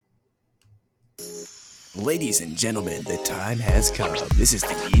Ladies and gentlemen, the time has come. This is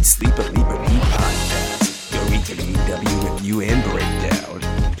the Eat, Sleep, and Leap, Repeat podcast, your weekly AEW review and breakdown.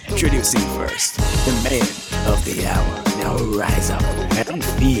 Introducing first, the man of the hour. Now rise up and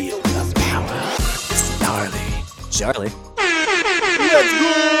feel the power. It's Charlie. Let's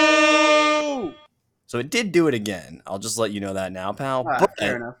go! So it did do it again. I'll just let you know that now, pal.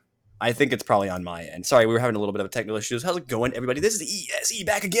 Fair enough. I think it's probably on my end. Sorry, we were having a little bit of technical issues. How's it going, everybody? This is the ESE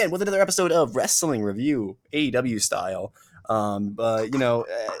back again with another episode of Wrestling Review, AEW style.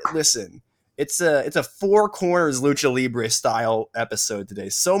 Listen, it's a four corners lucha libre style episode today.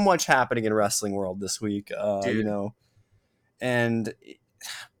 So much happening in wrestling world this week, and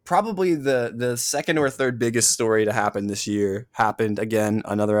probably the second or third biggest story to happen this year happened again.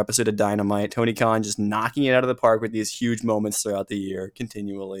 Another episode of Dynamite. Tony Khan just knocking it out of the park with these huge moments throughout the year,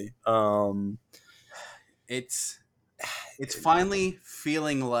 continually. It's finally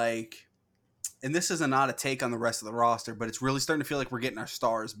feeling like, and this is not a take on the rest of the roster, but it's really starting to feel like we're getting our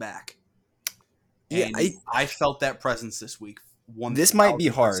stars back. And Yeah, I felt that presence this week. This might be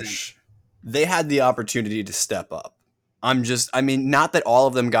harsh. They had the opportunity to step up. Not that all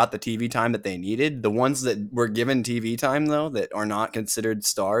of them got the TV time that they needed. The ones that were given TV time, though, that are not considered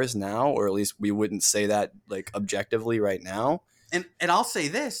stars now, or at least we wouldn't say that like objectively right now. And I'll say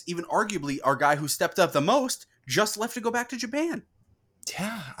this, even arguably our guy who stepped up the most just left to go back to Japan.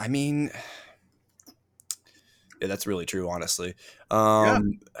 Yeah, that's really true, honestly. That's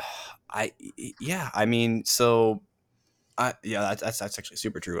actually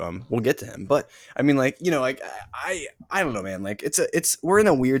super true. We'll get to him, but I don't know, man. Like we're in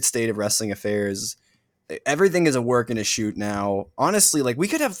a weird state of wrestling affairs. Everything is a work and a shoot now. Honestly, like we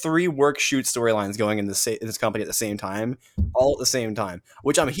could have 3 work shoot storylines going in this company at the same time, all at the same time,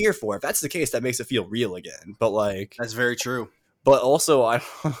 which I'm here for. If that's the case, that makes it feel real again. But like, that's very true. But also,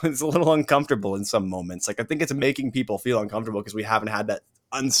 it's a little uncomfortable in some moments. Like I think it's making people feel uncomfortable because we haven't had that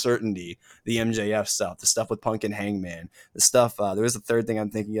uncertainty, the MJF stuff, the stuff with Punk and Hangman, the stuff. There is a third thing I'm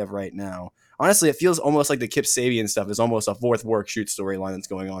thinking of right now. Honestly, it feels almost like the Kip Sabian stuff is almost a 4th work shoot storyline that's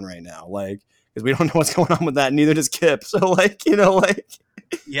going on right now. Like, because we don't know what's going on with that, neither does Kip. So,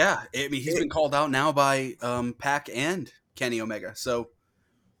 yeah, I mean, he's been called out now by Pac and Kenny Omega. So,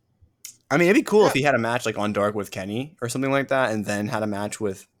 I mean, it'd be cool if he had a match like on Dark with Kenny or something like that, and then had a match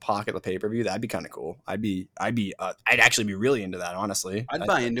with Pac at the pay-per-view. That'd be kind of cool. I'd actually be really into that, honestly. I'd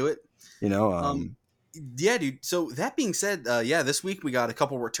buy into it. Yeah, dude. So that being said, this week we got a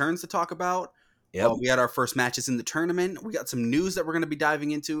couple returns to talk about. Yep. We had our first matches in the tournament. We got some news that we're going to be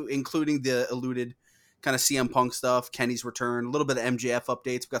diving into, including the alluded kind of CM Punk stuff, Kenny's return, a little bit of MJF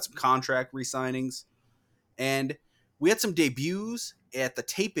updates. We got some contract re-signings, and we had some debuts at the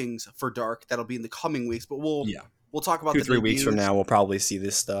tapings for Dark that'll be in the coming weeks. But we'll talk about 2-3 weeks from now. We'll probably see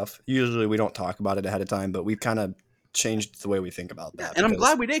this stuff. Usually we don't talk about it ahead of time, but we've kind of changed the way we think about that. And I'm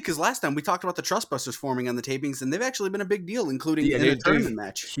glad we did, because last time we talked about the Trustbusters forming on the tapings, and they've actually been a big deal, including in a tournament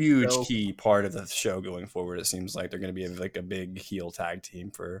match. Key part of the show going forward. It seems like they're going to be like a big heel tag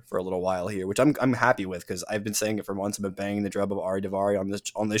team for a little while here, which I'm happy with, because I've been saying it for months. I've been banging the drum of Ari Daivari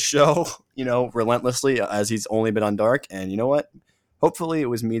on this show, relentlessly, as he's only been on Dark. And you know what? Hopefully it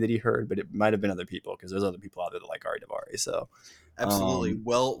was me that he heard, but it might have been other people, because there's other people out there that like Ari Daivari. So absolutely,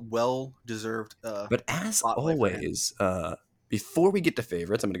 well deserved. But as always, before we get to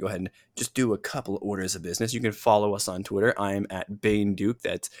favorites, I'm going to go ahead and just do a couple of orders of business. You can follow us on Twitter. I am at Bane Duke.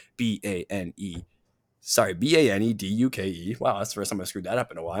 That's BANEDUKE. Wow, that's the first time I screwed that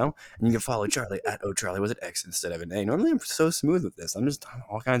up in a while. And you can follow Charlie at Charlie with an X instead of an A. Normally I'm so smooth with this. I'm just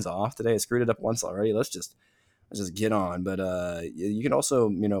all kinds of off today. I screwed it up once already. Let's just get on. But you can also,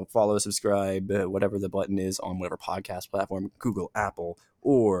 follow, subscribe, whatever the button is on whatever podcast platform, Google, Apple,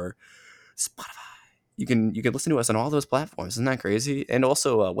 or Spotify. You can listen to us on all those platforms. Isn't that crazy? And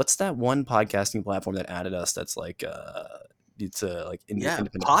also, what's that one podcasting platform that added us that's like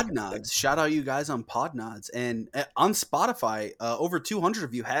independent? Podnods. Shout out you guys on Podnods. And on Spotify, over 200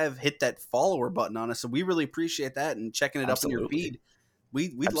 of you have hit that follower button on us, so we really appreciate that, and checking it up in your feed.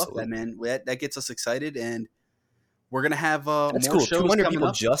 We'd love that, man. That gets us excited, and we're gonna have that's more cool. shows 200 coming people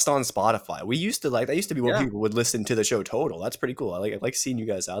up. Just on Spotify. That used to be what people would listen to the show total. That's pretty cool. I like seeing you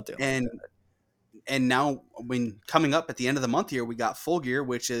guys out there. And now, when coming up at the end of the month here, we got Full Gear,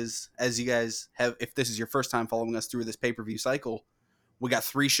 which is, as you guys have, if this is your first time following us through this pay-per-view cycle, we got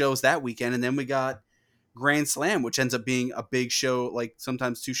 3 shows that weekend, and then we got Grand Slam, which ends up being a big show, like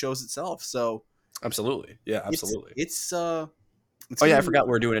sometimes 2 shows itself. So absolutely, yeah, absolutely. It's It's Oh gonna yeah, I be forgot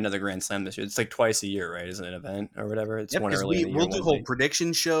we're doing another Grand Slam this year. It's like twice a year, right? Isn't it an event or whatever? It's yep, one because early in the year, we'll do one whole late.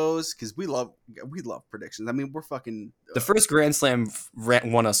 prediction shows because we love predictions. I mean, we're fucking The first Grand Slam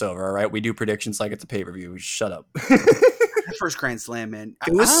won us over. All right, we do predictions like it's a pay per view. Shut up. that first Grand Slam, man.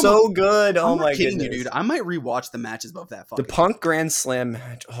 It was so good. I'm Oh not my kidding you, goodness. dude. I might rewatch the matches of that The fucking Punk Grand Slam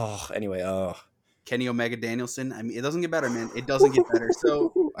match. Oh, anyway. Oh, Kenny Omega Danielson. I mean, it doesn't get better, man. It doesn't get better.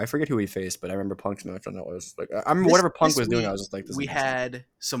 So I forget who he faced, but I remember Punk's match on that was like I remember this whatever Punk this was doing. I week was just like, this is we amazing. had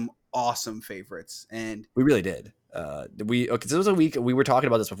some awesome favorites, and We really did. Okay, this was a week we were talking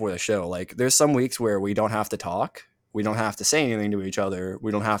about this before the show. Like, there's some weeks where we don't have to talk, we don't have to say anything to each other,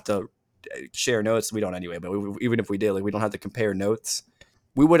 we don't have to share notes. We don't anyway, but even if we did, like, we don't have to compare notes.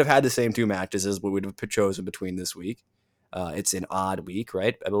 We would have had the same two matches as we would have chosen between this week. It's an odd week,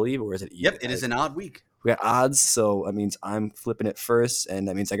 right? I believe, or is it even? yep, it is an odd week. We got odds, so that means I'm flipping it first, and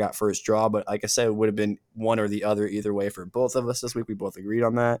that means I got first draw. But like I said, it would have been one or the other either way for both of us this week. We both agreed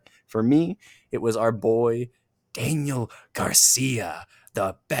on that. For me, it was our boy Daniel Garcia,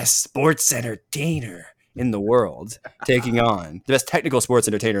 the best sports entertainer in the world, taking on the best technical sports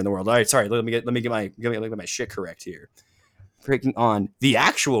entertainer in the world. All right, sorry, let me get my shit correct here. Taking on the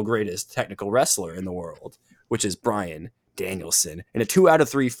actual greatest technical wrestler in the world, which is Bryan Danielson. In a 2 out of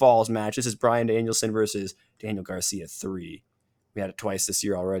 3 falls match, this is Bryan Danielson versus Daniel Garcia 3. We had it twice this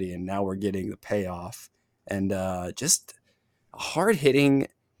year already, and now we're getting the payoff. And just a hard-hitting,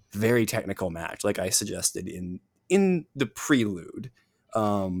 very technical match, like I suggested in the prelude.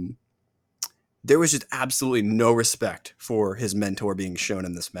 There was just absolutely no respect for his mentor being shown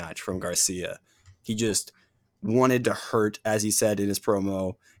in this match from Garcia. He just wanted to hurt, as he said in his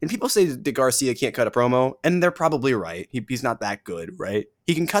promo. And people say that Garcia can't cut a promo, and they're probably right. He's not that good, right?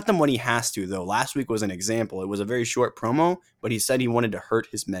 He can cut them when he has to, though. Last week was an example. It was a very short promo, but he said he wanted to hurt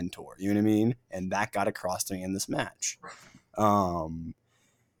his mentor. You know what I mean? And that got across to me in this match.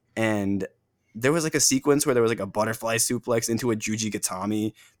 And there was like a sequence where there was like a butterfly suplex into a Juji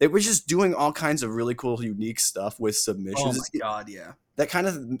Gatami. They were just doing all kinds of really cool, unique stuff with submissions. Oh my god, yeah. That kind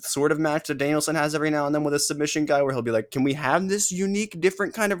of sort of match that Danielson has every now and then with a submission guy where he'll be like, can we have this unique,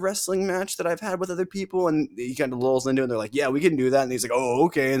 different kind of wrestling match that I've had with other people? And he kind of lulls into it and they're like, yeah, we can do that. And he's like, oh,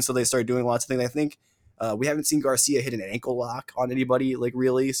 okay. And so they start doing lots of things. I think we haven't seen Garcia hit an ankle lock on anybody like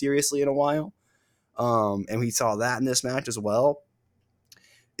really seriously in a while. And we saw that in this match as well.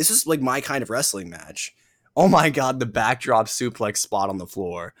 This is like my kind of wrestling match. Oh my God, the backdrop suplex spot on the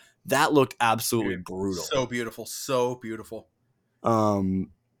floor. That looked absolutely brutal. So beautiful. So beautiful. You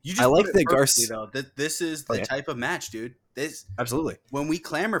just I like put it that perfectly, Garcia. though. This is the type of match, dude. This Absolutely. when we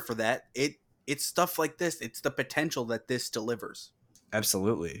clamor for that, it's stuff like this. It's the potential that this delivers.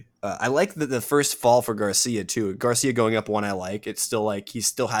 Absolutely. I like the first fall for Garcia too. Garcia going up one I like. It's still like he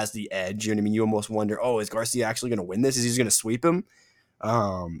still has the edge. You know what I mean? You almost wonder, oh, is Garcia actually going to win this? Is he going to sweep him?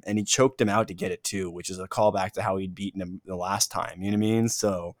 And he choked him out to get it too, which is a callback to how he'd beaten him the last time. You know what I mean?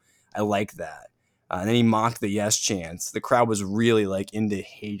 So I like that. And then he mocked the yes chants. The crowd was really like into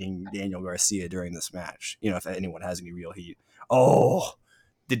hating Daniel Garcia during this match. You know, if anyone has any real heat. Oh,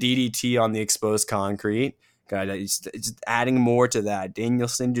 the DDT on the exposed concrete. God, it's adding more to that.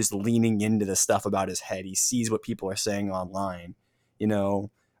 Danielson just leaning into the stuff about his head. He sees what people are saying online, you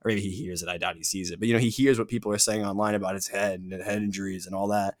know, or maybe he hears it. I doubt he sees it, but you know, he hears what people are saying online about his head and head injuries and all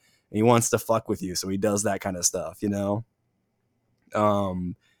that. And he wants to fuck with you. So he does that kind of stuff, you know?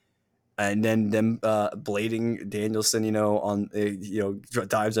 And then them blading Danielson, you know, on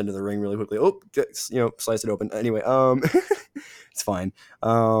dives into the ring really quickly. Oh, slice it open. Anyway, it's fine.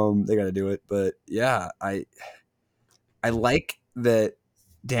 They got to do it, but yeah, I like that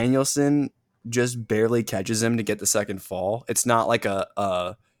Danielson just barely catches him to get the second fall. It's not like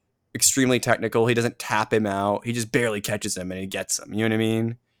a extremely technical. He doesn't tap him out. He just barely catches him and he gets him. You know what I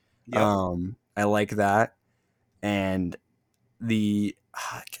mean? Yep. I like that. And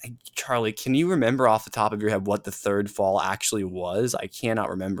Charlie, can you remember off the top of your head what the third fall actually was? I cannot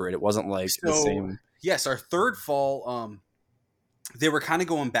remember it. It wasn't like the same. Yes, our third fall, they were kind of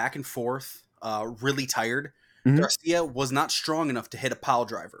going back and forth, really tired. Mm-hmm. Garcia was not strong enough to hit a pile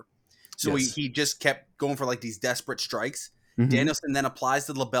driver. So he just kept going for like these desperate strikes. Mm-hmm. Danielson then applies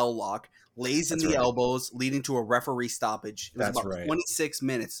the label lock, lays in the elbows, leading to a referee stoppage. It was about 26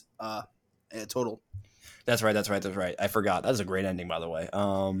 minutes total. That's right. I forgot. That was a great ending, by the way.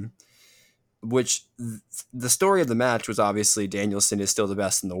 Which the story of the match was obviously Danielson is still the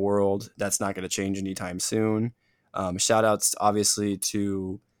best in the world. That's not going to change anytime soon. Shout outs obviously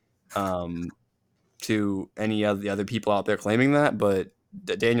to any of the other people out there claiming that, but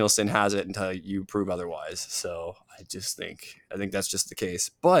Danielson has it until you prove otherwise. So I think that's just the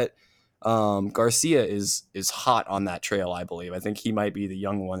case. But Garcia is hot on that trail, I believe. I think he might be the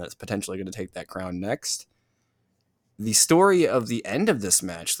young one that's potentially going to take that crown next. The story of the end of this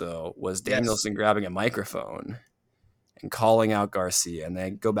match, though, was Yes. Danielson grabbing a microphone and calling out Garcia, and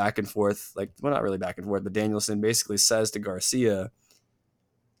they go back and forth, like, well, not really back and forth, but Danielson basically says to Garcia,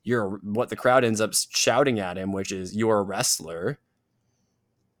 what the crowd ends up shouting at him, which is, "You're a wrestler.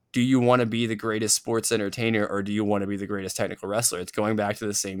 Do you want to be the greatest sports entertainer, or do you want to be the greatest technical wrestler?" It's going back to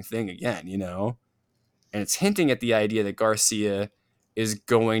the same thing again, and it's hinting at the idea that Garcia is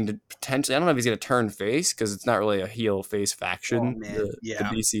going to potentially, I don't know if he's going to turn face, because it's not really a heel face Oh faction, man, the yeah.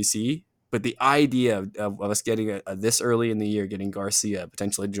 BCC, but the idea of us getting this early in the year, getting Garcia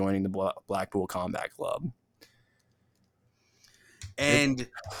potentially joining the Blackpool Combat Club. It, And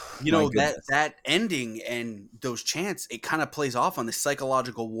my goodness. that ending and those chants, it kind of plays off on the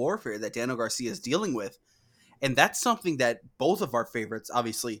psychological warfare that Daniel Garcia is dealing with. And that's something that both of our favorites,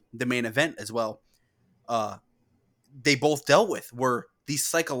 obviously the main event as well, uh, they both dealt with, were these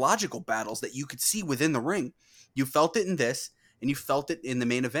psychological battles that you could see within the ring. You felt it in this, and you felt it in the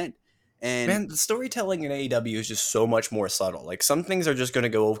main event. And Man, the storytelling in AEW is just so much more subtle. Like, some things are just going to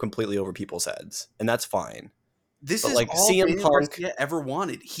go completely over people's heads, and that's fine. this But is like all CM Daniel Punk, Garcia ever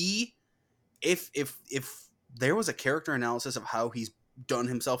wanted. If there was a character analysis of how he's done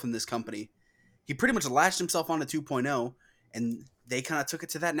himself in this company, he pretty much latched himself onto 2.0, and they kind of took it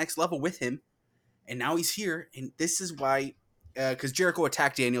to that next level with him. And now he's here, and this is why, because Jericho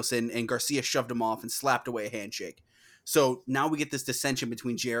attacked Danielson and Garcia shoved him off and slapped away a handshake. So now we get this dissension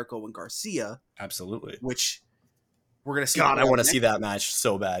between Jericho and Garcia, absolutely. which we're gonna see God, play I out want to see next. that match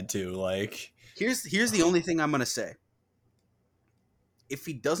so bad too. Like, Here's the only thing I'm gonna say. If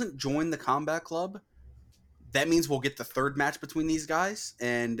he doesn't join the Combat Club, that means we'll get the third match between these guys,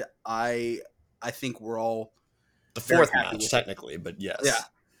 and I think we're all the very fourth happy match with it. technically, but Yeah. yes.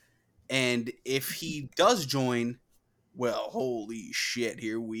 And if he does join, well, holy shit,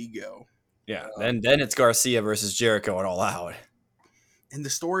 here we go. Yeah, then it's Garcia versus Jericho and All Out. And the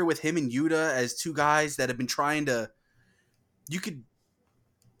story with him and Yuta as two guys that have been trying to, you could,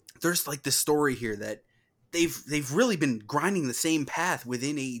 there's like this story here that they've really been grinding the same path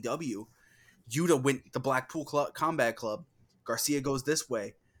within AEW. Yuta went the Blackpool Combat Club. Garcia goes this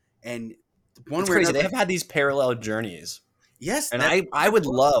way, and one It's way or crazy. They another, have had these parallel journeys. yes, And that's I would exactly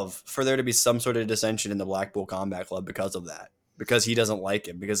what. love for there to be some sort of dissension in the Blackpool Combat Club because of that. Because he doesn't like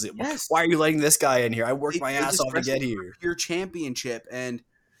him. Because why Yes, are you letting this guy in here? I worked my they ass just off to get wrestled for here. pure championship, and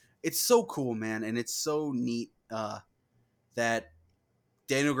it's so cool, man, and it's so neat that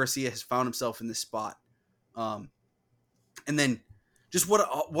Daniel Garcia has found himself in this spot. Um, and then just what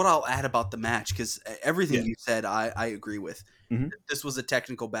I'll add about the match, because everything Yeah. you said, I agree with. Mhm. This was a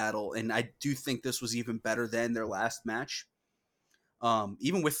technical battle, and I do think this was even better than their last match.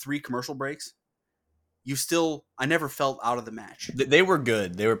 Even with 3 commercial breaks, I never felt out of the match. They were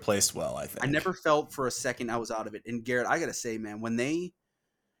good. They were placed well, I I think. never felt for a second I was out of it. And Garrett, I gotta say, man, when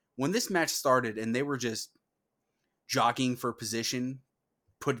this match started and they were just jockeying for position,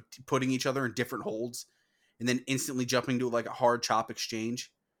 putting each other in different holds, and then instantly jumping to like a hard chop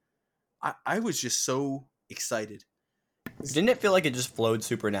exchange, I was just so excited. Didn't it feel like it just flowed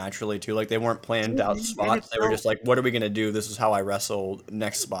super naturally too? Like they weren't planned out And it spots. They were felt just like, "What are we gonna do? This is how I wrestle.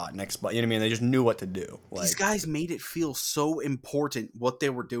 Next spot, next spot." You know what I mean? They just knew what to do. these Like, guys made it feel so important what they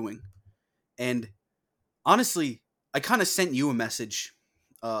were doing. And honestly, I kind of sent you a message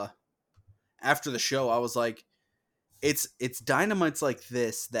uh after the show. I was like, it's dynamites like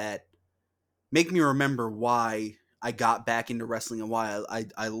this that make me remember why I got back into wrestling and why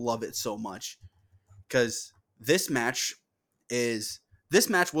I love it so much. Because this match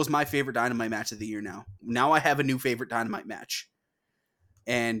was my favorite Dynamite match of the year. Now I have a new favorite Dynamite match,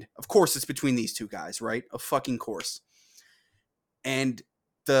 and of course it's between these two guys, right? Of fucking course. And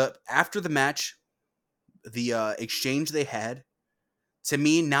the after the match, the exchange they had, to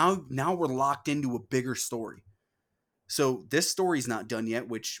me, now we're locked into a bigger story. So this story's not done yet,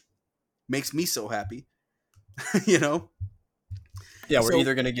 which makes me so happy. you know. yeah, we're So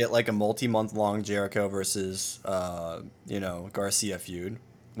either gonna get like a multi-month long Jericho versus Garcia feud,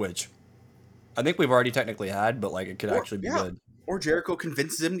 which I think we've already technically had, but like it could or actually be yeah, good. or Jericho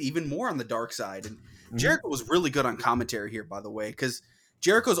convinces him even more on the dark side. And Mhm. Jericho was really good on commentary here, by the way, because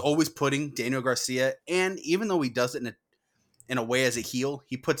Jericho's always putting Daniel Garcia, and even though he does it in a way as a heel,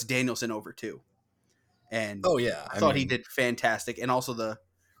 he puts Danielson over too. And Oh yeah, I I thought he mean, did fantastic, and also the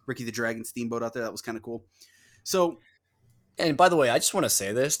Ricky the Dragon Steamboat out there, that was kind of cool. So and by the way, I just want to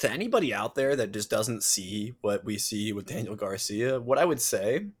say this to anybody out there that just doesn't see what we see with Daniel Garcia. What I would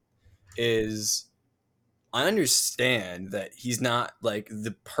say is I understand that he's not like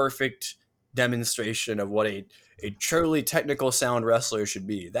the perfect demonstration of what a truly technical sound wrestler should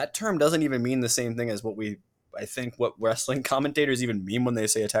be. That term doesn't even mean the same thing as I think what wrestling commentators even mean when they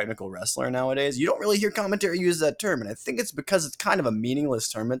say a technical wrestler nowadays. You don't really hear commentary use that term, and I think it's because it's kind of a meaningless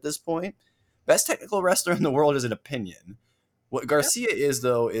term at this point. Best technical wrestler in the world is an opinion. What Garcia is,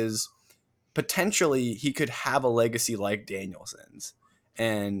 though, is potentially he could have a legacy like Danielson's.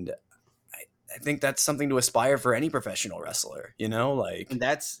 And I think that's something to aspire for any professional wrestler, you know, like. And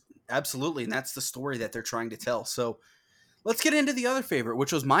that's absolutely, and that's the story that they're trying to tell. So let's get into the other favorite,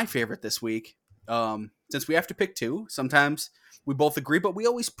 which was my favorite this week. Since we have to pick two, sometimes we both agree, but we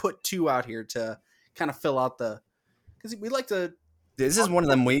always put two out here to kind of fill out because we like to. This is one of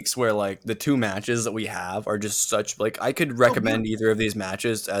them weeks where like the two matches that we have are just such like I could recommend either of these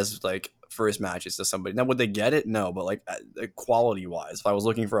matches as like first matches to somebody. Now would they get it? No, but like quality wise, if I was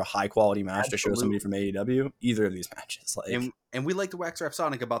looking for a high quality match to show somebody from AEW, either of these matches, like and we like to wax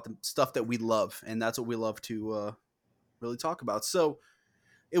rhapsodic about the stuff that we love, and that's what we love to really talk about. So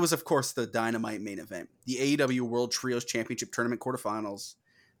it was, of course, the Dynamite main event, the AEW World Trios Championship Tournament quarterfinals,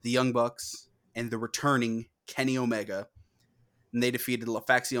 the Young Bucks and the returning Kenny Omega. And they defeated La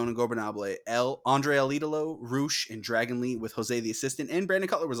Facción and Gobernable, Andre El Idolo, Roosh, and Dragon Lee with Jose the Assistant, and Brandon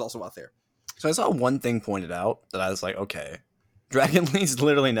Cutler was also out there. So I saw one thing pointed out that I was like, okay, Dragon Lee's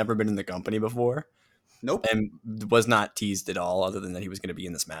literally never been in the company before. Nope. And was not teased at all other than that he was going to be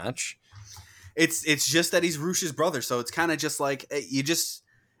in this match. It's just that he's Roosh's brother, so it's kind of just like,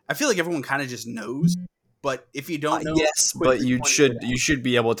 I feel like everyone kind of just knows, but if you don't know... yes, but you should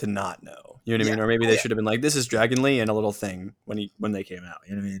be able to not know. You know what I mean? Or maybe they should have been like, this is Dragon Lee, and a little thing when they came out.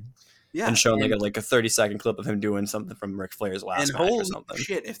 You know what I mean? Yeah. And shown like a 30-second clip of him doing something from Ric Flair's last match or something.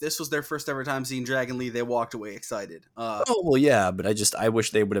 Shit, if this was their first ever time seeing Dragon Lee, they walked away excited. Oh, well, yeah, but I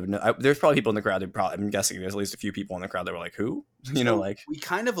wish they would have known. There's probably people in the crowd I'm guessing there's at least a few people in the crowd that were like, who? You know, like... We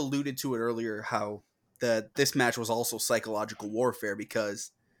kind of alluded to it earlier, how this match was also psychological warfare,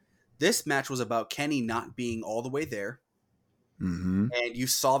 because this match was about Kenny not being all the way there. Mm-hmm. And you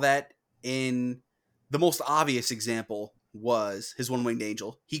saw that in... The most obvious example was his One-Winged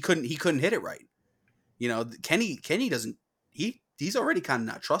Angel. He couldn't hit it right. You know, Kenny doesn't... He's already kind of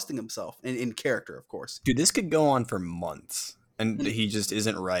not trusting himself in character, of course. Dude, this could go on for months, and he just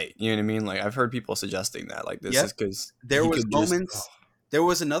isn't right. You know what I mean? Like, I've heard people suggesting that. Like, this is because there was moments. There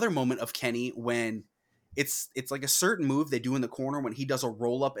was another moment of Kenny when it's like a certain move they do in the corner when he does a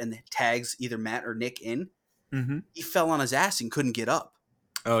roll up and tags either Matt or Nick in. Mm-hmm. He fell on his ass and couldn't get up.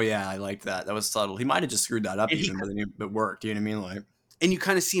 Oh yeah, I liked that. That was subtle. He might have just screwed that up, but it worked. You know what I mean? Like, and you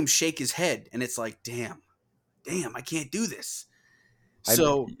kind of see him shake his head, and it's like, damn, I can't do this.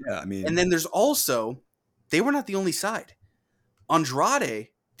 So I mean, and then there's also, they were not the only side. Andrade,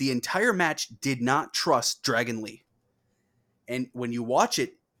 the entire match, did not trust Dragon Lee, and when you watch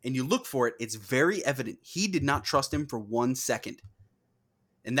it and you look for it, it's very evident he did not trust him for 1 second,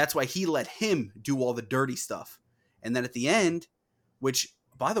 and that's why he let him do all the dirty stuff. And then at the end, which,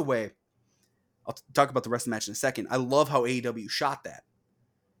 by the way, I'll talk about the rest of the match in a second. I love how AEW shot that.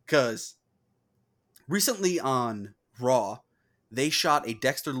 Because recently on Raw, they shot a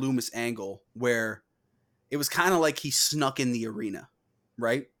Dexter Lumis angle where it was kind of like he snuck in the arena,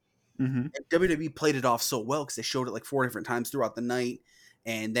 right? Mm-hmm. And WWE played it off so well because they showed it like 4 different times throughout the night.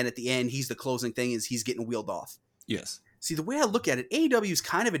 And then at the end, the closing thing is he's getting wheeled off. Yes. See, the way I look at it, AEW is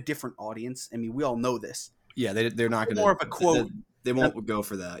kind of a different audience. I mean, we all know this. Yeah, they're not going to... More of a quote... They won't go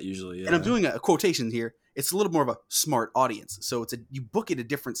for that usually. Yeah. And I'm doing a quotation here. It's a little more of a smart audience. So you book it a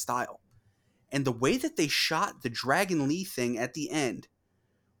different style. And the way that they shot the Dragon Lee thing at the end,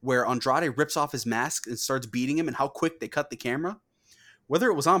 where Andrade rips off his mask and starts beating him, and how quick they cut the camera, whether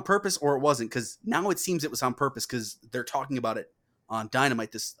it was on purpose or it wasn't, because now it seems it was on purpose because they're talking about it on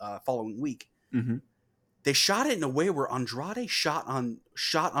Dynamite this following week. Mm-hmm. They shot it in a way where Andrade shot on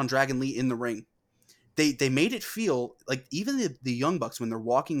Dragon Lee in the ring. They made it feel like even the Young Bucks, when they're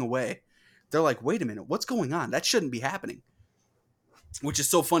walking away, they're like, wait a minute, what's going on? That shouldn't be happening. Which is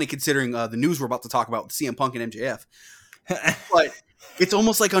so funny considering the news we're about to talk about with CM Punk and MJF. But it's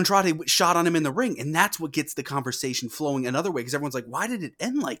almost like Andrade shot on him in the ring, and that's what gets the conversation flowing another way, because everyone's like, why did it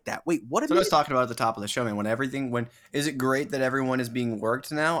end like that? Wait, what? So I was talking about at the top of the show, man. When is it great that everyone is being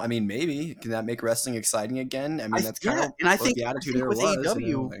worked now? I mean, maybe can that make wrestling exciting again? I mean, that's kind of and I think the attitude there with was. AEW,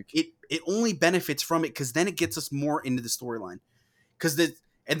 you know, like... it only benefits from it because then it gets us more into the storyline.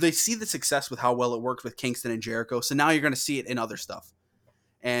 And they see the success with how well it worked with Kingston and Jericho, so now you're going to see it in other stuff.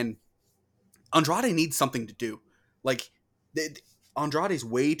 And Andrade needs something to do. Like, Andrade's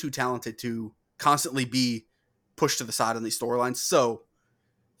way too talented to constantly be pushed to the side on these storylines, so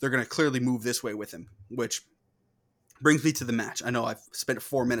they're going to clearly move this way with him, which brings me to the match. I know I've spent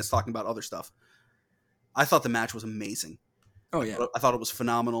 4 minutes talking about other stuff. I thought the match was amazing. Oh yeah. I thought it was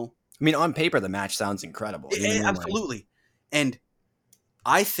phenomenal. I mean, on paper, the match sounds incredible. You know what I mean? Absolutely. And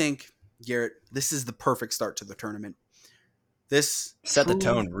I think, Garrett, this is the perfect start to the tournament. This set the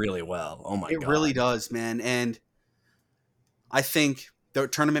tone really well. Oh my God. It really does, man. And I think the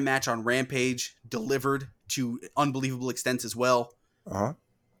tournament match on Rampage delivered to unbelievable extents as well. Uh-huh.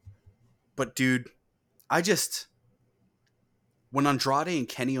 But dude, when Andrade and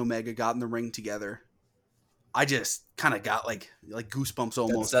Kenny Omega got in the ring together, I just kind of got like goosebumps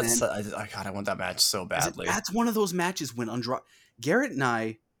almost. God, I want that match so badly. That's one of those matches when Garrett and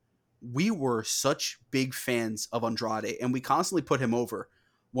I, we were such big fans of Andrade, and we constantly put him over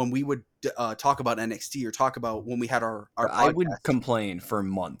when we would talk about NXT or talk about when we had our I podcast. would complain for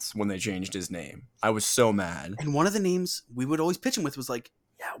months when they changed his name. I was so mad. And one of the names we would always pitch him with was like,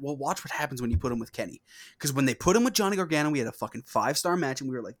 yeah, well, watch what happens when you put him with Kenny. Because when they put him with Johnny Gargano, we had a fucking 5-star match, and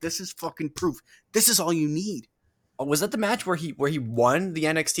we were like, this is fucking proof. This is all you need. Oh, was that the match where he won the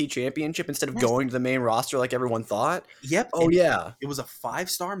NXT championship instead of going to the main roster like everyone thought? Yep. Oh, yeah. It was a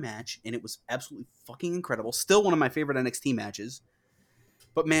 5-star match, and it was absolutely fucking incredible. Still one of my favorite NXT matches.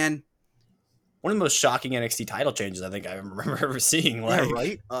 But, man. One of the most shocking NXT title changes I think I remember ever seeing. Yeah,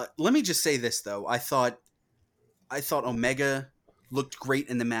 right? Let me just say this, though. I thought Omega looked great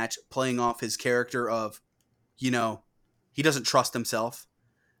in the match, playing off his character of, he doesn't trust himself.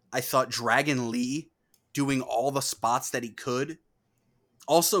 I thought Dragon Lee doing all the spots that he could.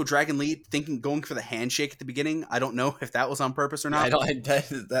 Also, Dragon Lee going for the handshake at the beginning. I don't know if that was on purpose or not.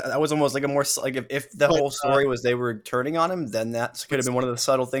 That was almost like a more like if the whole story was they were turning on him, then that could have been one of the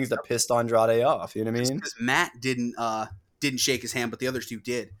subtle things that pissed Andrade off. You know what I mean? Because Matt didn't shake his hand, but the other two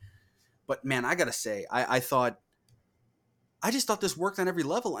did. But man, I gotta say, I just thought this worked on every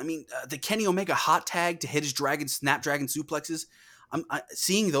level. I mean, the Kenny Omega hot tag to hit his Snapdragon suplexes. I'm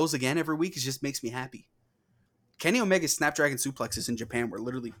seeing those again every week. It just makes me happy. Kenny Omega's Snapdragon suplexes in Japan were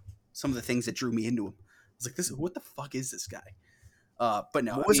literally some of the things that drew me into him. I was like, what the fuck is this guy? But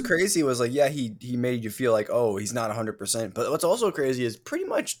no. What was crazy was like, yeah, he made you feel like, oh, he's not 100%. But what's also crazy is pretty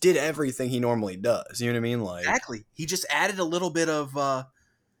much did everything he normally does. You know what I mean? Like exactly. He just added a little bit of, a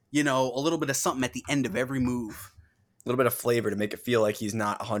little bit of something at the end of every move. A little bit of flavor to make it feel like he's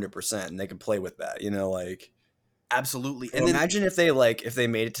not 100%, and they can play with that. Like. Absolutely. And imagine if they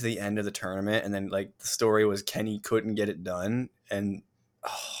made it to the end of the tournament and then like the story was Kenny couldn't get it done, and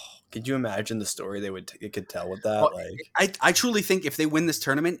could you imagine the story it could tell with that? Well, I truly think if they win this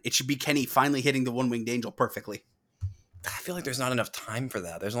tournament, it should be Kenny finally hitting the one-winged angel perfectly. I feel like there's not enough time for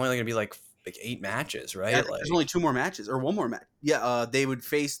that. There's only going to be like 8 matches, right? Yeah, there's only 2 more matches or 1 more match. Yeah, they would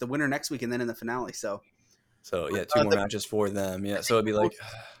face the winner next week and then in the finale. So yeah, 2 more matches for them. Yeah, so it'd be like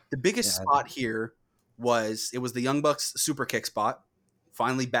the biggest spot here was the Young Bucks super kick spot,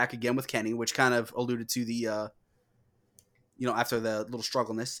 finally back again with Kenny, which kind of alluded to the, after the little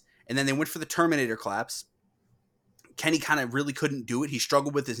struggleness. And then they went for the Terminator claps. Kenny kind of really couldn't do it. He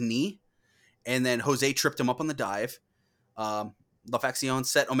struggled with his knee. And then Jose tripped him up on the dive. La Facción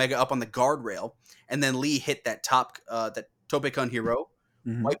set Omega up on the guardrail. And then Lee hit that that Tope Con Hero,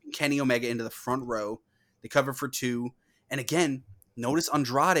 wiping Kenny Omega into the front row. They covered for 2. And again, notice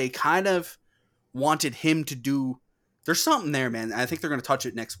Andrade kind of wanted him to do. There's something there, man. I think they're going to touch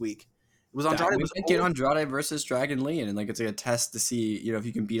it next week. It was Andrade. We get Andrade versus Dragon Lee, and like it's like a test to see, if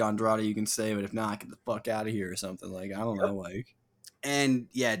you can beat Andrade, you can stay, but if not, get the fuck out of here or something. Like I don't know, like. And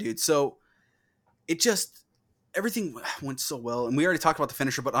yeah, dude. So it just everything went so well, and we already talked about the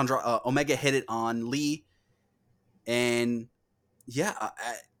finisher, but Omega hit it on Lee, and yeah,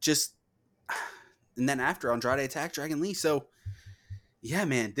 and then after Andrade attacked Dragon Lee. So yeah,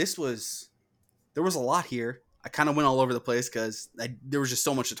 man, there was a lot here. I kind of went all over the place because there was just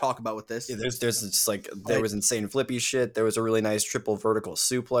so much to talk about with this. Yeah, there's just like there was insane flippy shit. There was a really nice triple vertical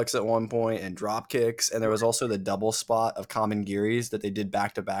suplex at one point and drop kicks, and there was also the double spot of common Giris that they did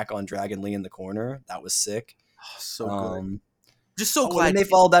back to back on Dragon Lee in the corner. That was sick. Oh, so good. Just so glad. And they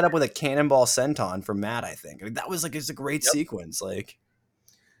followed that up with a cannonball senton from Matt. I think that was it's a great sequence. Like,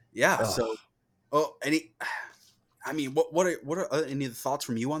 yeah. So, what are any of the thoughts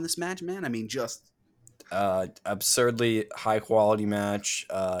from you on this match, man? I mean, just absurdly high quality match.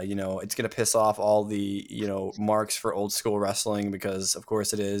 It's gonna piss off all the marks for old school wrestling because of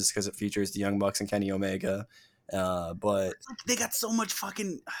course it is, because it features the Young Bucks and Kenny Omega. But they got so much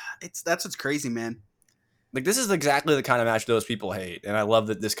fucking. That's what's crazy, man. Like this is exactly the kind of match those people hate, and I love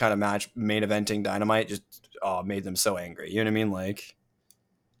that this kind of match, main eventing Dynamite, just made them so angry. You know what I mean? Like.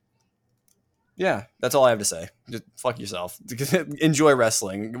 Yeah, that's all I have to say. Just fuck yourself. Enjoy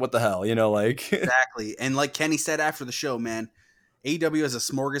wrestling. What the hell, like. Exactly. And like Kenny said after the show, man, AEW is a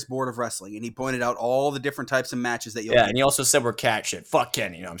smorgasbord of wrestling, and he pointed out all the different types of matches that you'll Yeah, get. and he also said we're cat shit. Fuck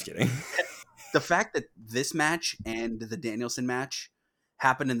Kenny. No, I'm just kidding. The fact that this match and the Danielson match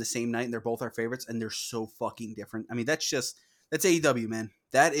happened in the same night, and they're both our favorites, and they're so fucking different. I mean, that's AEW, man.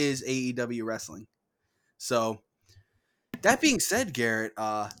 That is AEW wrestling. So that being said, Garrett,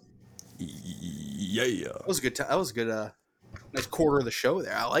 Yeah. that was a good. That was a good. Nice quarter of the show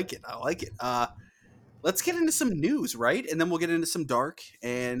there. I like it. Let's get into some news, right? And then we'll get into some dark,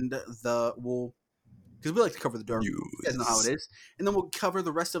 and because we like to cover the dark. You guys know how it is. And then we'll cover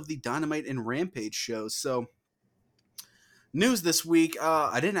the rest of the Dynamite and Rampage shows. So, news this week.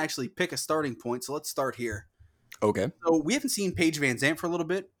 I didn't actually pick a starting point, so let's start here. Okay. So we haven't seen Paige Van Zant for a little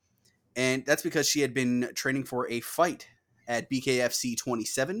bit, and that's because she had been training for a fight at BKFC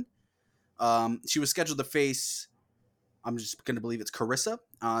 27. She was scheduled to face, I'm just going to believe it's Carissa,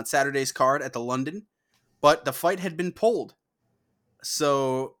 on Saturday's card at the London, but the fight had been pulled.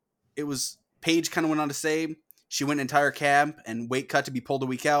 So it was, Paige kind of went on to say, she went entire camp and weight cut to be pulled a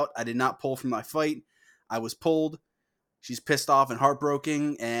week out. I did not pull from my fight. I was pulled. She's pissed off and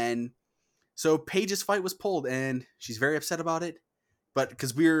heartbroken, and so Paige's fight was pulled, and she's very upset about it. But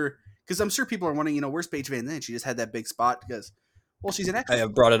because I'm sure people are wondering, where's Paige Van Zandt? She just had that big spot because, well, she's an actress. I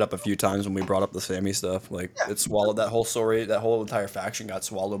have brought it up a few times when we brought up the Sammy stuff. Like, It swallowed that whole story. That whole entire faction got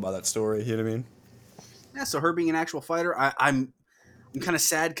swallowed by that story. You know what I mean? Yeah. So her being an actual fighter, I'm kind of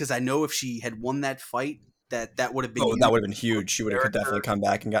sad because I know if she had won that fight, that would have been. Oh, that would have been huge. She would have definitely come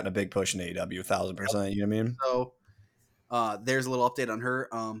back and gotten a big push in AEW, 1,000%. You know what I mean? So, there's a little update on her.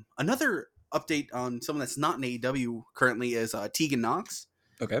 Another update on someone that's not in AEW currently is Tegan Knox.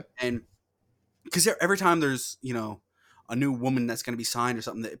 Okay. And because every time there's a new woman that's going to be signed or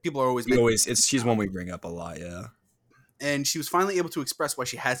something, that people are always she's one we bring up a lot. Yeah. And she was finally able to express why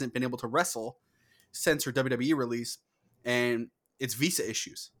she hasn't been able to wrestle since her WWE release, and it's visa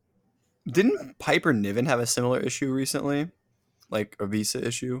issues. Didn't Piper Niven have a similar issue recently? Like a visa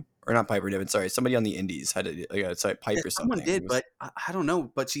issue? Or not Piper Niven, sorry. Somebody on the indies had Piper something. Someone did, but I don't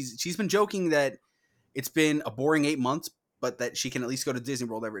know. But she's been joking that it's been a boring 8 months, but that she can at least go to Disney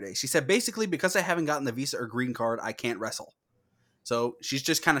World every day. She said, basically, because I haven't gotten the visa or green card, I can't wrestle. So she's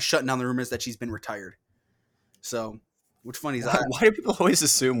just kind of shutting down the rumors that she's been retired. So, which funny is why do people always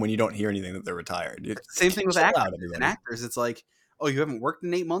assume when you don't hear anything that they're retired? Same thing with actors and actors. It's like, oh, you haven't worked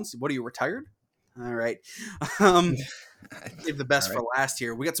in 8 months? What, are you retired? All right. Save the best for last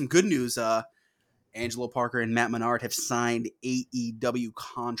here. We got some good news. Angelo Parker and Matt Menard have signed AEW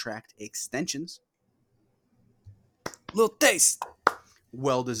contract extensions. Little taste.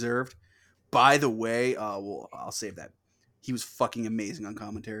 Well deserved. By the way, I'll save that. He was fucking amazing on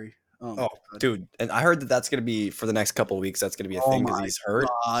commentary. Oh dude. And I heard that's going to be, for the next couple of weeks, that's going to be a thing because he's hurt.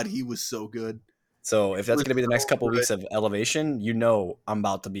 God, he was so good. So if that's going to be the next couple of weeks of Elevation, I'm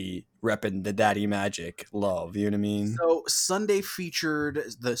about to be repping the Daddy Magic love. You know what I mean? So Sunday featured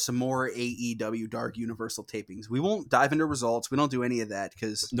some more AEW Dark Universal tapings. We won't dive into results. We don't do any of that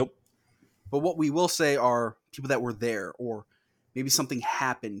because nope. But what we will say are people that were there, or maybe something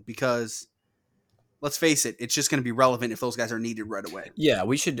happened, because let's face it, it's just going to be relevant if those guys are needed right away. Yeah,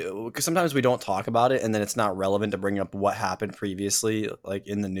 we should, because sometimes we don't talk about it, and then it's not relevant to bring up what happened previously, like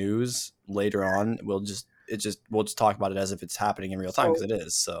in the news later on. We'll just talk about it as if it's happening in real time, because it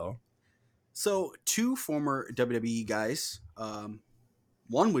is. So two former WWE guys,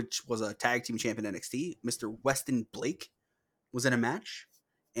 one which was a tag team champion in NXT, Mr. Weston Blake, was in a match,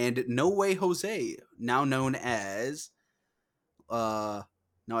 and No Way Jose, now known as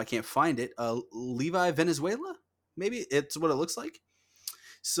now I can't find it. Levi Venezuela, maybe it's what it looks like.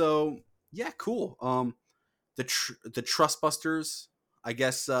 So yeah, cool. The Trustbusters, I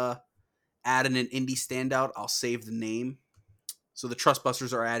guess, adding an indie standout. I'll save the name. So the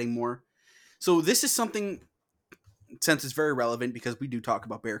Trustbusters are adding more. So this is something, since it's very relevant because we do talk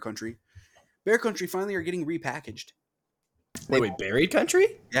about Bear Country. Bear Country finally are getting repackaged. Wait, Buried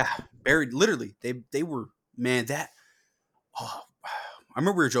Country? Yeah, buried. Literally, they were, man. I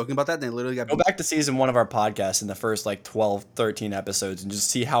remember we were joking about that, and they literally got... Go back to season 1 of our podcast in the first 12, 13 episodes and just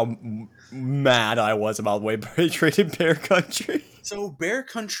see how mad I was about the way they traded Bear Country. So Bear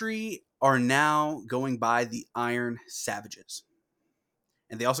Country are now going by the Iron Savages.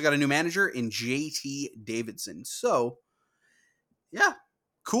 And they also got a new manager in JT Davidson. So, yeah,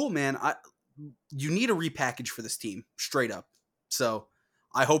 cool, man. You need a repackage for this team, straight up. So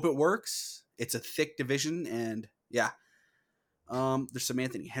I hope it works. It's a thick division, and yeah. There's some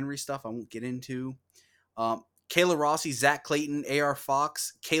Anthony Henry stuff I won't get into. Kayla Rossi, Zach Clayton, AR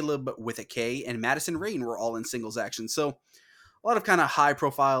Fox, Caleb with a K, and Madison Rain were all in singles action. So a lot of kind of high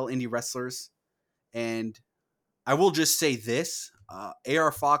profile indie wrestlers. And I will just say this,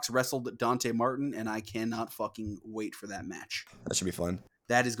 AR Fox wrestled Dante Martin, and I cannot fucking wait for that match. That should be fun.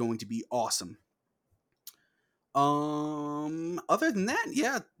 That is going to be awesome. Other than that,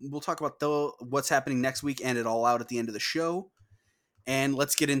 yeah, we'll talk about what's happening next week and it all out at the end of the show. And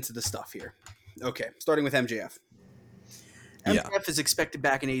let's get into the stuff here. Okay, starting with MJF. MJF is expected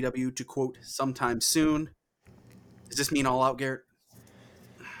back in AEW to quote sometime soon. Does this mean all out, Garrett?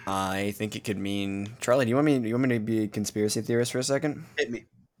 I think it could mean Charlie. Do you want me to be a conspiracy theorist for a second? Hit me.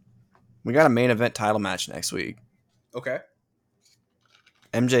 We got a main event title match next week. Okay.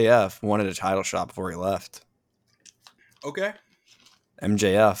 MJF wanted a title shot before he left. Okay.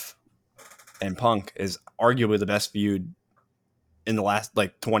 MJF and Punk is arguably the best feud in the last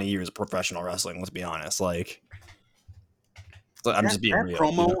 20 years of professional wrestling. Let's be honest. I'm just being real.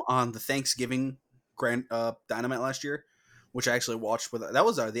 Promo on the Thanksgiving Grand Dynamite last year, which I actually watched that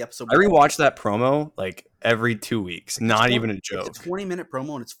was the episode. I rewatch that promo every 2 weeks. Not even a joke. It's a 20-minute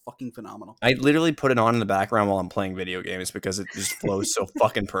promo and it's fucking phenomenal. I literally put it on in the background while I'm playing video games because it just flows so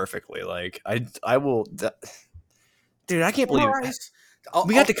fucking perfectly. I will. Dude, I can't believe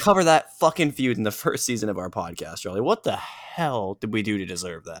we got to cover that fucking feud in the first season of our podcast, Charlie. What the hell did we do to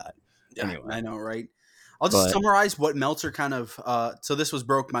deserve that? Yeah, anyway. I know, right? I'll just summarize what Meltzer kind of. So this was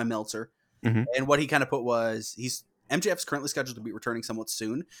broke by Meltzer, and what he kind of put was MJF's currently scheduled to be returning somewhat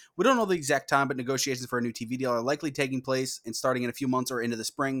soon. We don't know the exact time, but negotiations for a new TV deal are likely taking place and starting in a few months or into the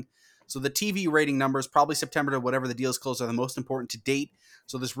spring. So the TV rating numbers, probably September to whatever the deals close, are the most important to date.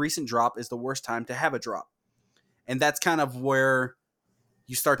 So this recent drop is the worst time to have a drop. And that's kind of where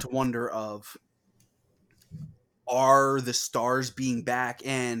you start to wonder of, are the stars being back,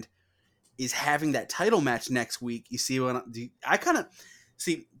 and is having that title match next week? You see what I kind of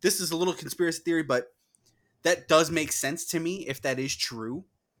see? This is a little conspiracy theory, but that does make sense to me if that is true.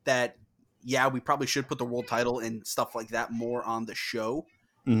 That, yeah, we probably should put the world title and stuff like that more on the show.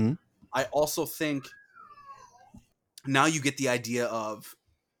 Mm-hmm. I also think now you get the idea of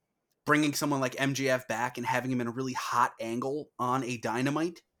bringing someone like MJF back and having him in a really hot angle on a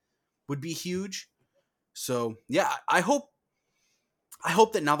Dynamite would be huge. So, yeah, I hope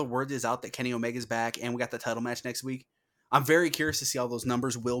that now the word is out that Kenny Omega's back and we got the title match next week. I'm very curious to see how those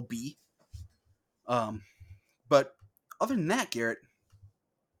numbers will be. But other than that, Garrett,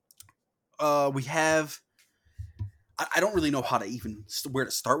 we have, I don't really know where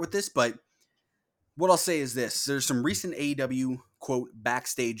to start with this, but what I'll say is this. There's some recent AEW, quote,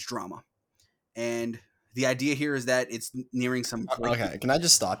 backstage drama. And the idea here is that it's nearing some point. Okay, can I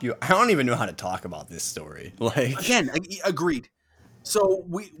just stop you? I don't even know how to talk about this story. Again, agreed. So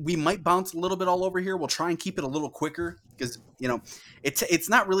we might bounce a little bit all over here. We'll try and keep it a little quicker because, it's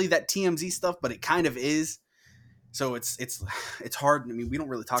not really that TMZ stuff, but it kind of is. So it's hard. I mean, we don't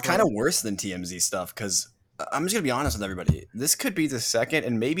really talk about it. It's kind of worse than TMZ stuff because I'm just going to be honest with everybody. This could be the second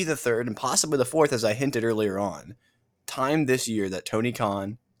and maybe the third and possibly the fourth, as I hinted earlier on, time this year that Tony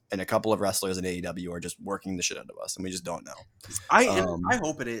Khan and a couple of wrestlers in AEW are just working the shit out of us, and we just don't know. I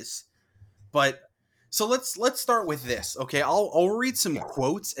hope it is. But so let's start with this. Okay, I'll read some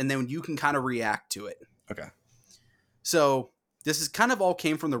quotes and then you can kind of react to it. Okay. So this is kind of all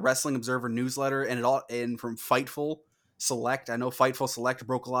came from the Wrestling Observer newsletter and from Fightful Select. I know Fightful Select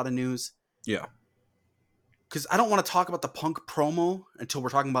broke a lot of news. Yeah. Because I don't want to talk about the Punk promo until we're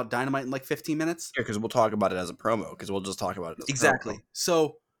talking about Dynamite in 15 minutes. Yeah, because we'll talk about it as a promo. Because we'll just talk about it as exactly. A promo.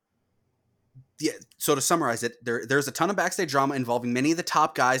 So, yeah. So to summarize it, there's a ton of backstage drama involving many of the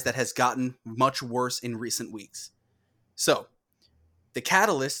top guys that has gotten much worse in recent weeks. So, the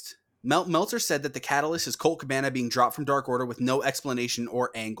Catalyst, Meltzer said that the Catalyst is Colt Cabana being dropped from Dark Order with no explanation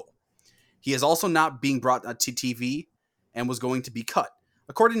or angle. He is also not being brought to TV and was going to be cut.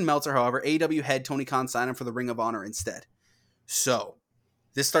 According to Meltzer, however, AEW head Tony Khan signed him for the Ring of Honor instead. So,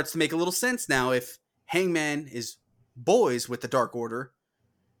 this starts to make a little sense now if Hangman is boys with the Dark Order,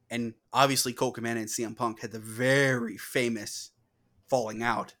 and obviously Colt Cabana and CM Punk had the very famous falling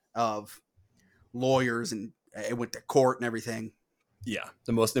out of lawyers and it went to court and everything. Yeah,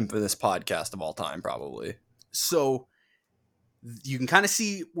 the most infamous podcast of all time, probably. So, you can kind of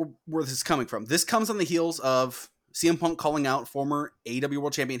see where this is coming from. This comes on the heels of CM Punk calling out former AEW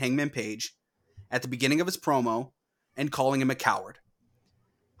World Champion Hangman Page at the beginning of his promo and calling him a coward.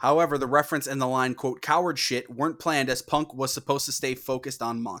 However, the reference and the line, quote, coward shit weren't planned as Punk was supposed to stay focused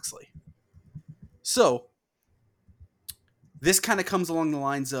on Moxley. So, this kind of comes along the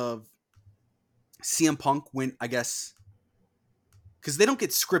lines of CM Punk went, I guess, because they don't get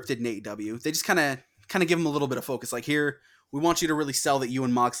scripted in AEW. They just kind of kind of give them a little bit of focus. Like, here, we want you to really sell that you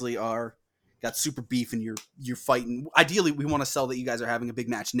and Moxley got super beef and you're fighting. Ideally, we want to sell that you guys are having a big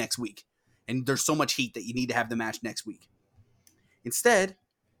match next week, and there's so much heat that you need to have the match next week. Instead,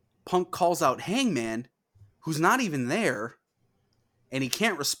 Punk calls out Hangman, who's not even there, and he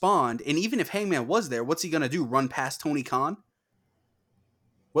can't respond. And even if Hangman was there, what's he gonna do? Run past Tony Khan?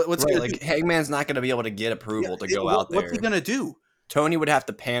 What's right, he like Hangman's not going to be able to get approval to go out there. What's he gonna do? Tony would have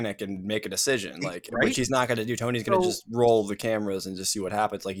to panic and make a decision, like, right? Which he's not going to do. Tony's going to just roll the cameras and just see what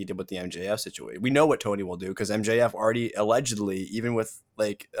happens, like he did with the MJF situation. We know what Tony will do because MJF already allegedly, even with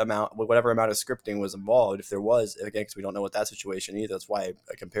like whatever amount of scripting was involved, if there was, again, because we don't know what that situation either. That's why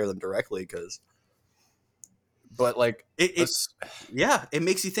I compare them directly, but like it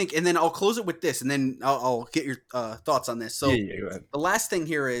makes you think. And then I'll close it with this, and then I'll get your thoughts on this. So go ahead. The last thing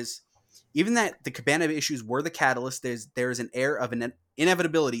here is, even that the Cabana issues were the catalyst, there's an air of an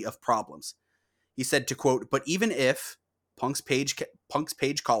inevitability of problems. He said, to quote, "But even if Punk's page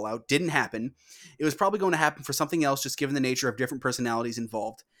call out didn't happen, it was probably going to happen for something else, just given the nature of different personalities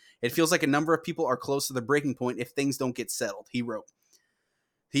involved. It feels like a number of people are close to the breaking point if things don't get settled," he wrote.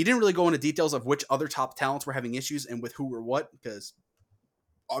 He didn't really go into details of which other top talents were having issues and with who or what, because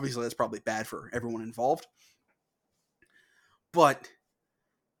obviously that's probably bad for everyone involved. But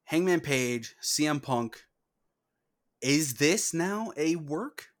Hangman Page, CM Punk, is this now a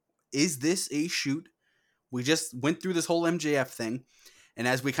work? Is this a shoot? We just went through this whole MJF thing, and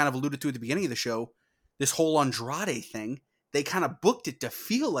as we kind of alluded to at the beginning of the show, this whole Andrade thing, they kind of booked it to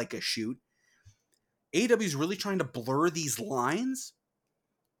feel like a shoot. AEW is really trying to blur these lines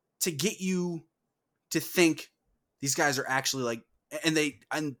to get you to think these guys are actually like,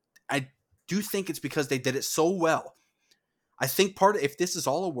 and I do think it's because they did it so well. I think if this is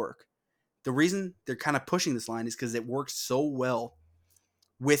all a work, the reason they're kind of pushing this line is because it works so well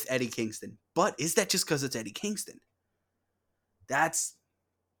with Eddie Kingston. But is that just because it's Eddie Kingston? That's,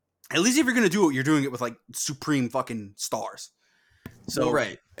 at least if you're going to do it, you're doing it with like supreme fucking stars. So well,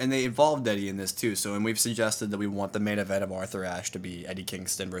 right, and they involved Eddie in this too. So, and we've suggested that we want the main event of Arthur Ashe to be Eddie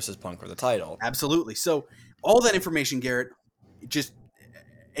Kingston versus Punk for the title. Absolutely. So all that information, Garrett, it just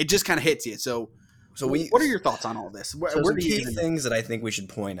kind of hits you. So what are your thoughts on all this? Where do key things that I think we should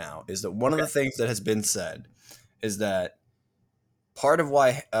point out is that one of the things that has been said is that part of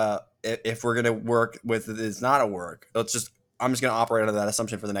why if we're going to work with it is not a work. I'm just going to operate under that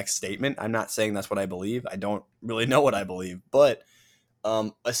assumption for the next statement. I'm not saying that's what I believe. I don't really know what I believe, but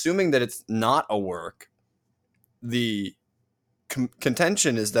assuming that it's not a work, the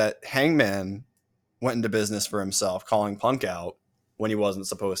contention is that Hangman went into business for himself, calling Punk out when he wasn't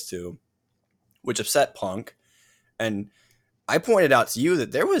supposed to, which upset Punk. And I pointed out to you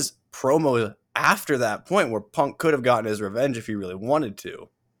that there was promo after that point where Punk could have gotten his revenge if he really wanted to.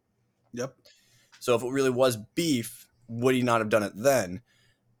 Yep. So if it really was beef, would he not have done it then?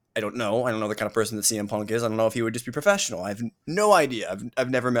 I don't know. I don't know the kind of person that CM Punk is. I don't know if he would just be professional. I have no idea. I've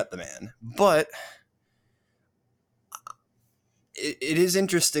never met the man. But it is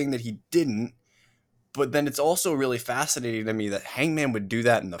interesting that he didn't. But then it's also really fascinating to me that Hangman would do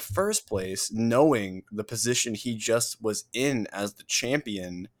that in the first place, knowing the position he just was in as the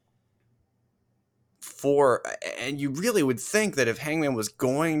champion. And you really would think that if Hangman was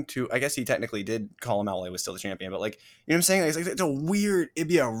going to, I guess he technically did call him out while he was still the champion, but like, you know what I'm saying? It'd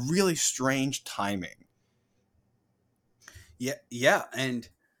be a really strange timing. Yeah. And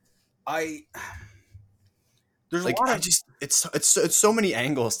there's like, it's so many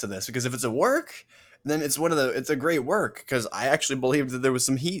angles to this, because if it's a work, then it's a great work, because I actually believed that there was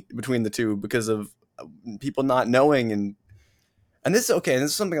some heat between the two because of people not knowing. And this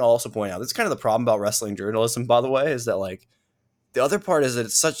is something I'll also point out. This is kind of the problem about wrestling journalism, by the way, is that like the other part is that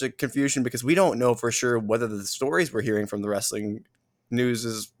it's such a confusion because we don't know for sure whether the stories we're hearing from the wrestling news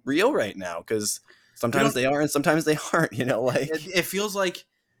is real right now, because sometimes they are and sometimes they aren't, like it feels like,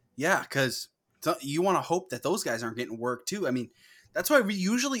 yeah, because you want to hope that those guys aren't getting work too. I mean, that's why we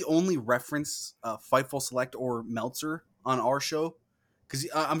usually only reference Fightful Select or Meltzer on our show, because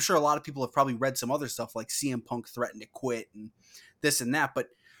I'm sure a lot of people have probably read some other stuff like CM Punk threatened to quit and this and that, but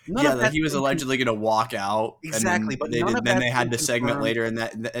that he was allegedly going to walk out. Exactly, but then they had the segment later,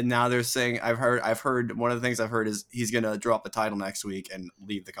 and now they're saying I've heard one of the things I've heard is he's going to drop the title next week and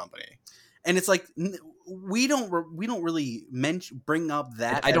leave the company. And it's like we don't really bring up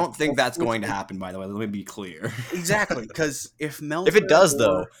that. I don't think that's going to happen. By the way, let me be clear. Exactly, because if it does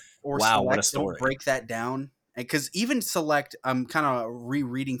though, wow, Select what a story! Break that down, because even Select, I'm kind of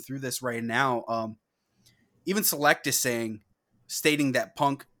rereading through this right now. Even Select is stating that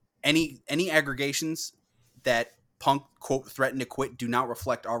Punk, any aggregations that Punk, quote, threatened to quit do not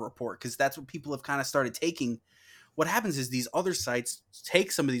reflect our report, because that's what people have kind of started taking. What happens is these other sites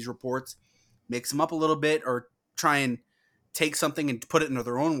take some of these reports, mix them up a little bit, or try and take something and put it into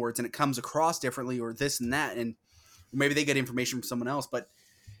their own words, and it comes across differently, or this and that, and maybe they get information from someone else. But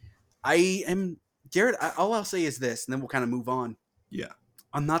I am Garrett. All I'll say is this, and then we'll kind of move on. Yeah.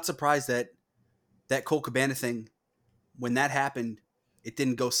 I'm not surprised that Colt Cabana thing, when that happened, it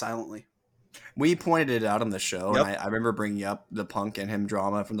didn't go silently. We pointed it out on the show, Yep. and I remember bringing up the Punk and him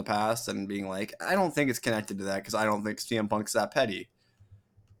drama from the past and being like, I don't think it's connected to that because I don't think CM Punk's that petty.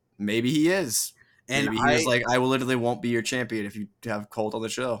 Maybe he is. And Maybe he was like, I will literally won't be your champion if you have Colt on the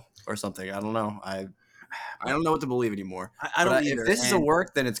show or something. I don't know. I don't know what to believe anymore. I don't But either. If this is a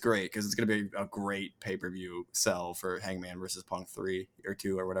work, then it's great because it's going to be a great pay-per-view sell for Hangman versus Punk 3 or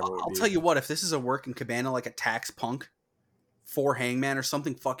 2 or whatever. I'll tell you what, if this is a work and Cabana like attacks Punk for Hangman or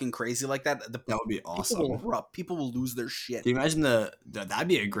something fucking crazy like that, that would be awesome. People will lose their shit. Can you imagine that'd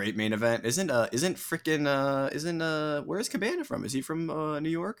be a great main event? Where's Cabana from? Is he from New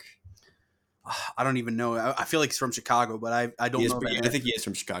York? I don't even know. I feel like he's from Chicago, but I don't know. I think he is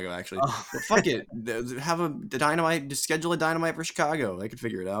from Chicago, actually. Well, fuck it. Have a Dynamite. Just schedule a Dynamite for Chicago. I could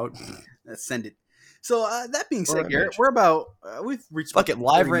figure it out. Let's send it. So that being said, Garrett, we're about we've reached. Fuck it,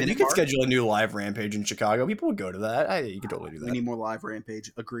 live Rampage. You could schedule a new live Rampage in Chicago. People would go to that. You could totally do that. We need more live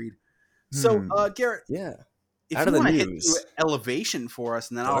Rampage. Agreed. So Garrett, yeah. If out you of the want news, to hit Elevation for us,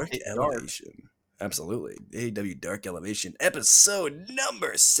 and then I'll hit Elevation. Absolutely. AEW Dark Elevation, episode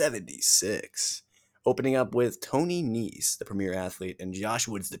number 76. Opening up with Tony Nese, the premier athlete, and Josh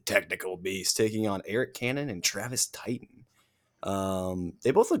Woods, the technical beast, taking on Eric Cannon and Travis Titan. They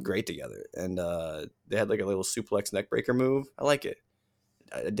both look great together, and they had like a little suplex neckbreaker move. I like it.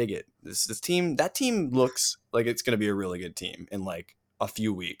 I dig it. This team, that team looks like it's going to be a really good team in like a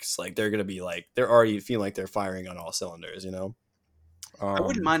few weeks. Like they're going to be like, they're already feeling like they're firing on all cylinders, you know? I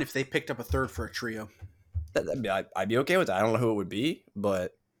wouldn't mind if they picked up a third for a trio. I'd be okay with that. I don't know who it would be,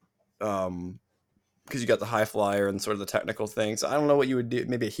 but because you got the high flyer and sort of the technical things. I don't know what you would do.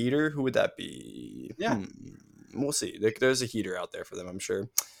 Maybe a heater. Who would that be? Yeah, we'll see. There's a heater out there for them, I'm sure.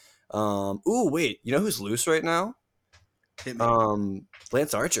 Ooh, wait. You know who's loose right now?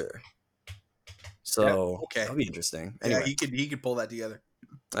 Lance Archer. So okay, that'll be interesting. Anyway. Yeah, he could pull that together.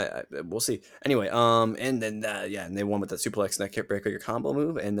 We'll see. Anyway, and then and they won with that suplex neck breaker combo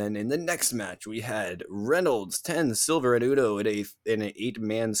move, and then in the next match we had Reynolds, 10, Silver, and Udo in an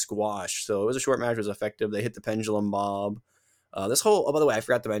 8-man squash. So it was a short match, it was effective. They hit the pendulum bob. By the way, I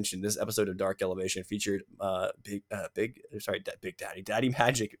forgot to mention this episode of Dark Elevation featured Big Daddy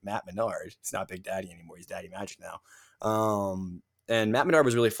Magic Matt Menard. He's not Big Daddy anymore. He's Daddy Magic now. And Matt Menard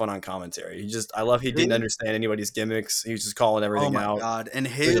was really fun on commentary. He didn't understand anybody's gimmicks. He was just calling everything out. Oh my god! And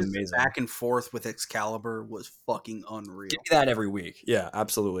his back and forth with Excalibur was fucking unreal. Give me that every week. Yeah,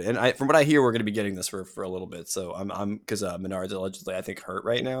 absolutely. And from what I hear, we're going to be getting this for a little bit. So I'm because Menard's allegedly I think hurt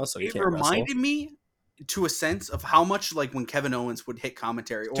right now, so he can't wrestle. It reminded me to a sense of how much like when Kevin Owens would hit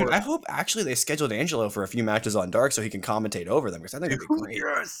commentary. Dude, I hope actually they scheduled Angelo for a few matches on Dark so he can commentate over them because I think it'd be great.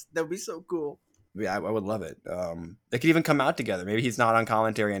 Yes, that'd be so cool. Yeah, I would love it. They could even come out together. Maybe he's not on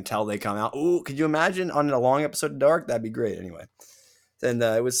commentary until they come out. Ooh, could you imagine on a long episode of Dark? That'd be great. Anyway, then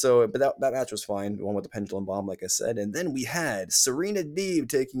it was but that match was fine. The one with the pendulum bomb, like I said. And then we had Serena Deeb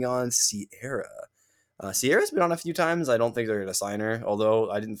taking on Sierra. Sierra's been on a few times. I don't think they're going to sign her,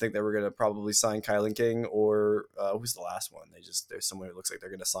 although I didn't think they were going to probably sign Kylan King or who's the last one? There's someone who looks like they're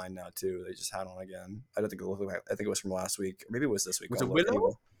going to sign now too. They just had on again. I don't think I think it was from last week. Or maybe it was this week. Was it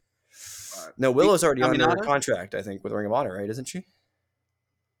Willow? No, Willow's already under contract, I think, with Ring of Honor, right? Isn't she?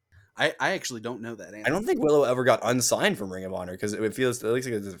 I actually don't know that. I don't think Willow ever got unsigned from Ring of Honor because it feels, at least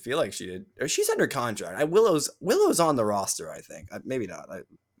it doesn't feel like she did. Or she's under contract. Willow's on the roster, I think. Maybe not.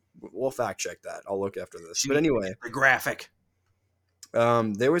 We'll fact check that. I'll look after this. But anyway, the graphic.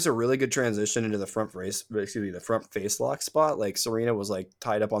 There was a really good transition into the front face lock spot. Like Serena was like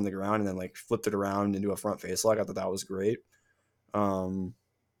tied up on the ground and then like flipped it around into a front face lock. I thought that was great.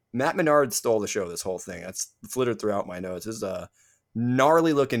 Matt Menard stole the show this whole thing. That's flittered throughout my notes. This is a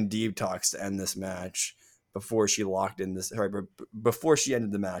gnarly looking Deeb talks to end this match before she before she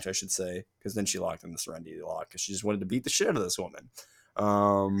ended the match, I should say, because then she locked in the Serenity lock because she just wanted to beat the shit out of this woman.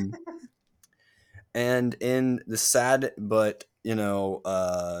 And in the sad but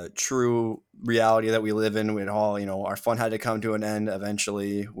true reality that we live in, with all our fun had to come to an end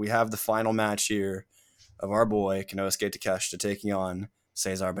eventually. We have the final match here of our boy Konosuke Takeshita taking on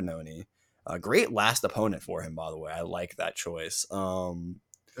Cesar Bononi. A great last opponent for him, by the way. I like that choice.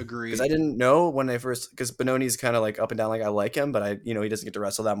 Agreed. Because I didn't know when I first, because Benoni's kind of like up and down. Like I like him, but he doesn't get to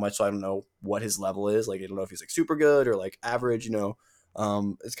wrestle that much, so I don't know what his level is. Like I don't know if he's like super good or like average. It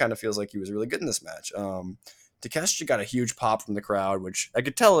kind of feels like he was really good in this match. Takeshi got a huge pop from the crowd, which I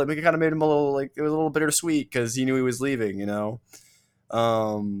could tell it kind of made him a little like it was a little bittersweet because he knew he was leaving. And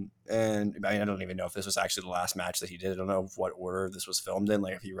I mean, I don't even know if this was actually the last match that he did. I don't know what order this was filmed in,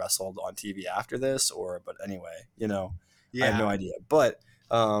 like if he wrestled on TV after this but anyway, I have Yeah. no idea. But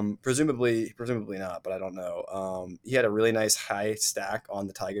presumably not, but I don't know. He had a really nice high stack on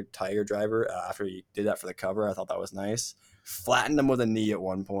the Tiger Driver after he did that for the cover. I thought that was nice. Flattened him with a knee at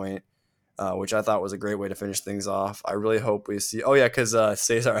one point, which I thought was a great way to finish things off. I really hope we see. Oh yeah, because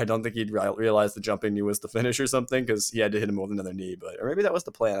Cesar, I don't think he'd realize the jumping knee was the finish or something because he had to hit him with another knee. Or maybe that was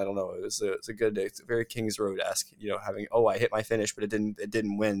the plan. I don't know. It's a good day. It's a very Kings Road esque. Having I hit my finish, but it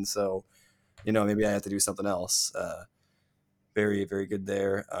didn't win. So maybe I have to do something else. Very very good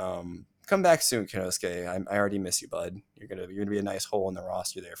there. Come back soon, Kinosuke. I already miss you, bud. You're gonna be a nice hole in the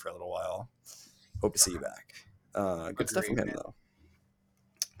roster there for a little while. Hope to see you back. Good stuff from him man. though.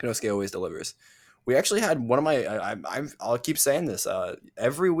 Kinosuke always delivers. We actually had one of my. I'll keep saying this.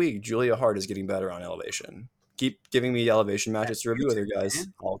 Every week, Julia Hart is getting better on Elevation. Keep giving me Elevation matches to review with her, guys.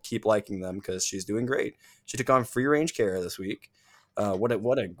 I'll keep liking them because she's doing great. She took on Free Range Kara this week. What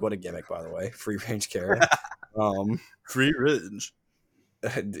a gimmick, by the way. Free Range Kara. Free range.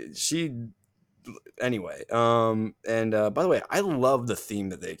 She anyway. And by the way, I love the theme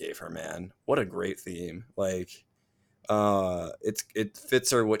that they gave her. Man, what a great theme! Like. It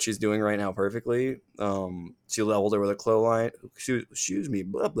fits her what she's doing right now perfectly. She leveled her with a clothesline. Excuse me,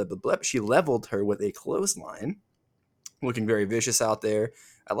 blah, blah, blah, blah. She leveled her with a clothesline, looking very vicious out there.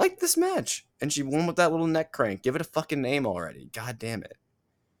 I like this match, and she won with that little neck crank. Give it a fucking name already. God damn it.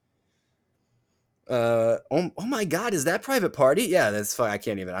 Oh my God, is that Private Party? Yeah, that's fine. I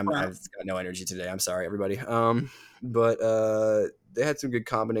can't even. I've got no energy today. I'm sorry, everybody. But they had some good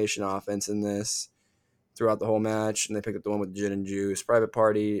combination offense in this throughout the whole match, and they picked up the one with Gin and Juice. Private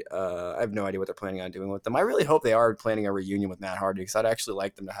Party, I have no idea what they're planning on doing with them. I really hope they are planning a reunion with Matt Hardy because I'd actually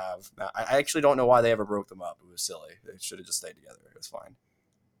like them to have. I actually don't know why they ever broke them up. It was silly. They should have just stayed together. It was fine.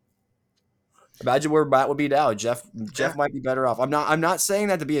 Imagine where Matt would be now. Jeff might be better off. I'm not saying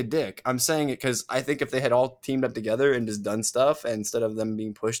that to be a dick. I'm saying it because I think if they had all teamed up together and just done stuff instead of them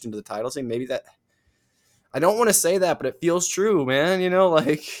being pushed into the title scene, maybe that. I don't want to say that, but it feels true, man.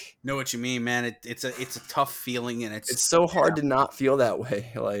 Like. Know what you mean, man. It's a tough feeling, and it's so hard to not feel that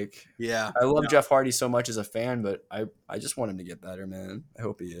way. Like, yeah, I love Jeff Hardy so much as a fan, but I just want him to get better, man. I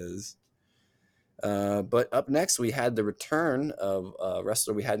hope he is. But up next, we had the return of a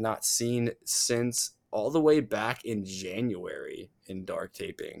wrestler we had not seen since all the way back in January in Dark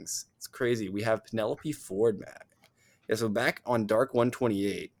tapings. It's crazy. We have Penelope Ford back. Yeah, so back on Dark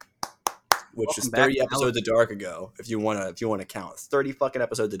 128. Which is 30 episodes of Dark ago, if you want to count. 30 fucking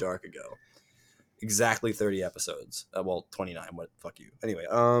episodes of Dark ago. Exactly 30 episodes. 29. What? Fuck you. Anyway,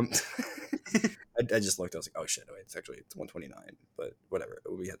 I just looked. I was like, oh shit. Wait, it's 129. But whatever.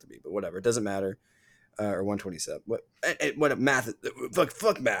 We have to be. But whatever. It doesn't matter. Or 127. What math?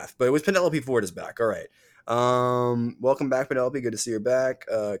 Fuck math. But it was Penelope Ford is back. All right. Welcome back, Penelope. Good to see her back.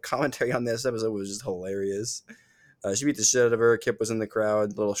 Commentary on this episode was just hilarious. She beat the shit out of her. Kip was in the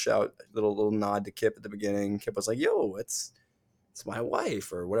crowd. Little shout, little nod to Kip at the beginning. Kip was like, "Yo, it's my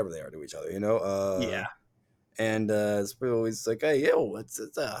wife," or whatever they are to each other, Yeah. And it's always like, "Hey, yo, look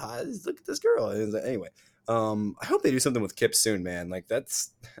at this girl." And like, anyway, I hope they do something with Kip soon, man. Like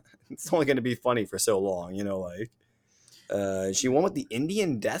that's it's only going to be funny for so long, she won with the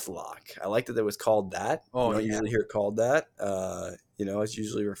Indian Deathlock. I like that it was called that. Oh, you don't usually hear it called that. It's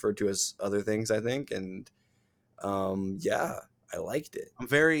usually referred to as other things, I think, and. Yeah, I liked it.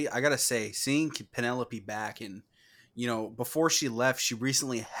 I gotta say, seeing Penelope back and, before she left, she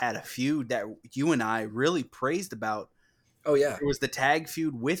recently had a feud that you and I really praised about. Oh, yeah. It was the tag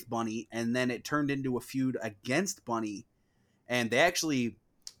feud with Bunny, and then it turned into a feud against Bunny. And they actually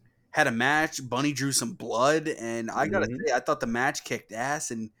had a match. Bunny drew some blood, and I gotta say, I thought the match kicked ass,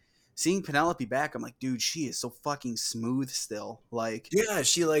 and seeing Penelope back, I'm like, dude, she is so fucking smooth still. Like, yeah,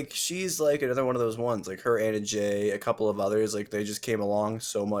 she's like another one of those ones. Like her, Anna Jay, a couple of others. Like they just came along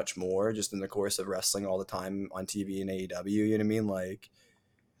so much more just in the course of wrestling all the time on TV and AEW. You know what I mean? Like,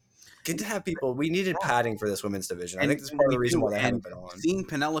 good to have people. We needed padding for this women's division. I think that's part of the reason why they haven't been on. Seeing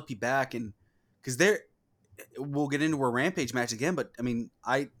Penelope back, and because we'll get into a Rampage match again, but I mean,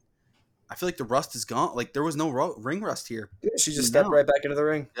 I feel like the rust is gone. Like there was no ring rust here. Yeah, she just stepped right back into the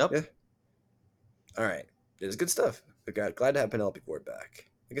ring. Yep. Yeah. All right. It was good stuff. Glad to have Penelope Ford back.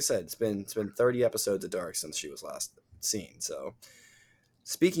 Like I said, it's been 30 episodes of Dark since she was last seen. So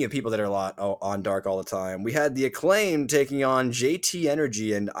Speaking of people that are on Dark all the time, we had the Acclaim taking on JT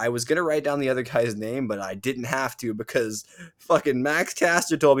Energy, and I was gonna write down the other guy's name, but I didn't have to because fucking Max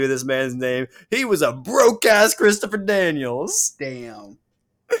Caster told me this man's name. He was a broke ass Christopher Daniels. Damn.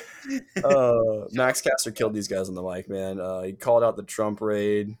 Max Caster killed these guys on the mic, man. He called out the Trump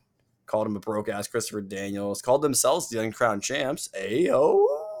raid, called him a broke ass Christopher Daniels, called themselves the uncrowned champs. Ayo.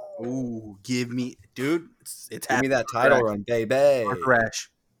 Ooh, give me, dude. It's Give me that title run, baby. Crash.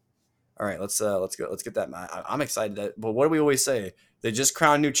 All right, let's go. Let's get that. I'm excited. But what do we always say? They just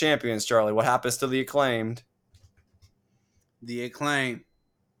crowned new champions, Charlie. What happens to the Acclaimed? The Acclaim.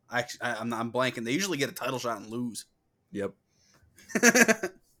 I'm blanking. They usually get a title shot and lose. Yep.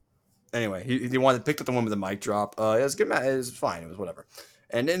 Anyway, he wanted picked up the one with the mic drop. It was good. It was fine. It was whatever.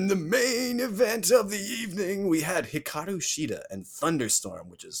 And in the main event of the evening, we had Hikaru Shida and Thunderstorm,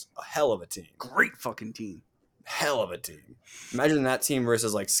 which is a hell of a team. Great fucking team. Hell of a team. Imagine that team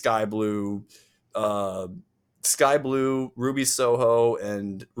versus like Sky Blue, Ruby Soho,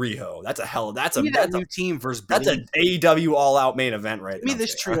 and Riho. That's a new team versus that's Bailey. an AEW all out main event right Give me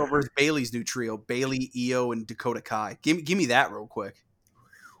this trio versus Bailey's new trio. Bailey, Io, and Dakota Kai. Give me that real quick.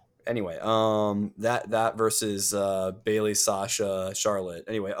 Anyway, that versus Bailey, Sasha, Charlotte.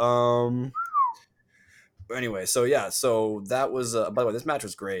 Anyway, so yeah, so that was. By the way, this match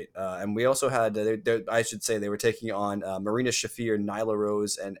was great, and we also had. I should say they were taking on Marina Shafir, Nyla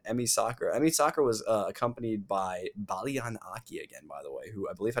Rose, and Emi Sakura. Emi Sakura was accompanied by Balian Aki again, by the way, who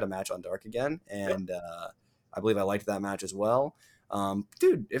I believe had a match on Dark again, and I believe I liked that match as well.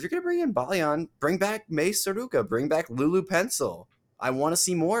 Dude, if you're gonna bring in Balian, bring back Mei Saruka, bring back Lulu Pencil. I want to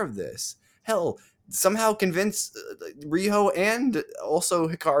see more of this. Hell, somehow convince Riho and also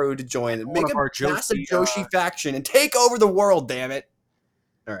Hikaru to join and make a massive Joshi faction and take over the world, damn it.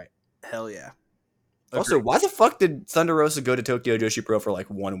 All right. Hell yeah. Also, why the fuck did Thunder Rosa go to Tokyo Joshi Pro for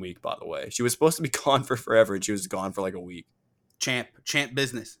like 1 week, by the way? She was supposed to be gone for forever, and she was gone for like a week. Champ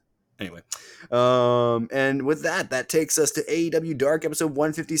business. Anyway, and with that takes us to AEW Dark episode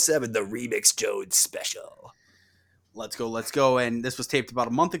 157, the Remix Jones special. Let's go. And this was taped about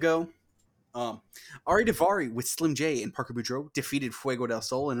a month ago. Ari Daivari with Slim J and Parker Boudreaux defeated Fuego del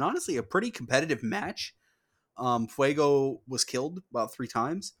Sol in honestly a pretty competitive match. Fuego was killed about 3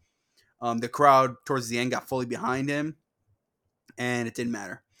 times. The crowd towards the end got fully behind him, and it didn't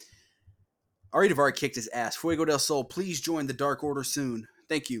matter. Ari Daivari kicked his ass. Fuego del Sol, please join the Dark Order soon.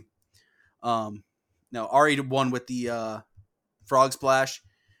 Thank you. Now Ari won with the frog splash.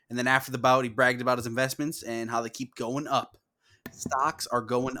 And then after the bout, he bragged about his investments and how they keep going up. Stocks are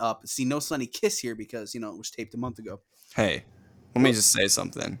going up. See, no Sonny Kiss here because, it was taped a month ago. Hey, let me just say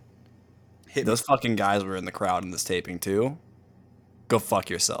something. Those fucking guys were in the crowd in this taping too. Go fuck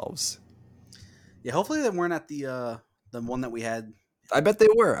yourselves. Yeah, hopefully they weren't at the one that we had. I bet they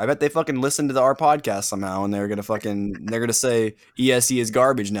were. I bet they fucking listened to our podcast somehow, and they're gonna say ESE is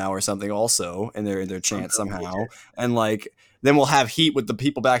garbage now or something also in their chant somehow, and like. Then we'll have heat with the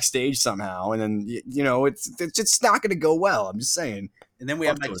people backstage somehow, and then it's just not going to go well. I'm just saying. And then we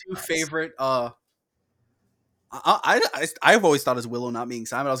have my 2 favorite. I've always thought as Willow not being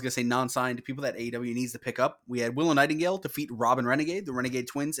signed, but I was going to say non-signed people that AEW needs to pick up. We had Willow Nightingale defeat Robin Renegade, the Renegade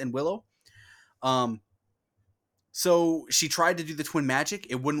Twins, and Willow. So she tried to do the twin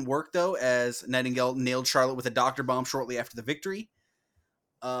magic. It wouldn't work though, as Nightingale nailed Charlotte with a Doctor Bomb shortly after the victory.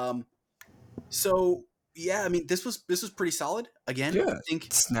 So. Yeah, I mean this was pretty solid. Again, yeah. I think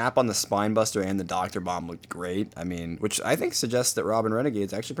Snap on the Spine Buster and the Doctor Bomb looked great. I mean, which I think suggests that Robin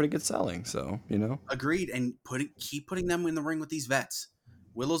Renegade's actually pretty good selling. So agreed. And keep putting them in the ring with these vets.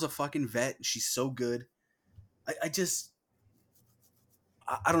 Willow's a fucking vet. She's so good. I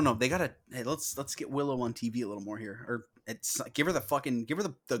don't know. They gotta. Hey, let's get Willow on TV a little more here, or give her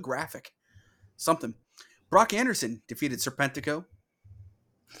the graphic, something. Brock Anderson defeated Serpentico.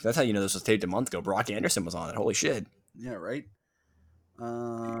 That's how you know this was taped a month ago. Brock Anderson was on it. Holy shit. Yeah, right.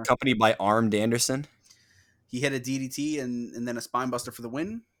 Accompanied by Armed Anderson. He hit a DDT and then a spine buster for the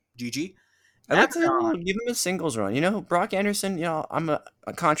win. GG. I'd like to give him a singles run. Brock Anderson, I'm a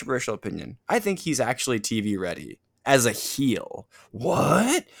controversial opinion. I think he's actually TV ready as a heel.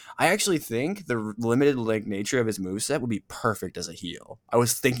 What? I actually think the limited nature of his moveset would be perfect as a heel. I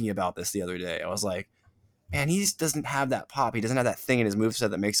was thinking about this the other day. I was like, man, he just doesn't have that pop. He doesn't have that thing in his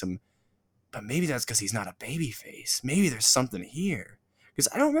moveset that makes him. But maybe that's because he's not a babyface. Maybe there's something here. Because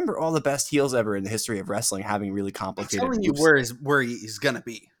I don't remember all the best heels ever in the history of wrestling having really complicated. I'm telling you where he's gonna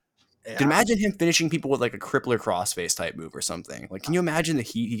be. Yeah. Can imagine him finishing people with like a crippler crossface type move or something. Like, can you imagine the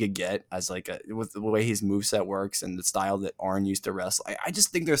heat he could get as with the way his moveset works and the style that Arn used to wrestle? I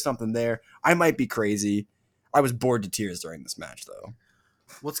just think there's something there. I might be crazy. I was bored to tears during this match though.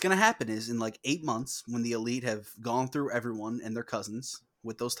 what's going to happen is in like 8 months, when the Elite have gone through everyone and their cousins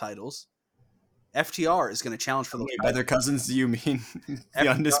with those titles, FTR is going to challenge for those By titles. their cousins, do you mean the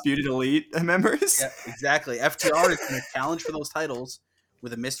FTR Undisputed Elite members? Yeah, exactly. FTR is going to challenge for those titles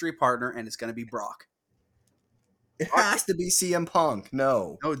with a mystery partner, and it's going to be Brock. It has to be CM Punk.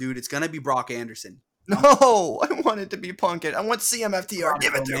 No. No, dude, it's going to be Brock Anderson. No, I want it to be Punk. I want CM FTR.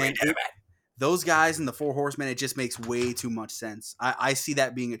 Give it to me. Give it. Those guys and the Four Horsemen, it just makes way too much sense. I see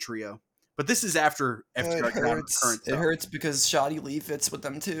that being a trio. But this is after FTR It got out of the hurts. current It stuff. hurts because Shoddy Lee fits with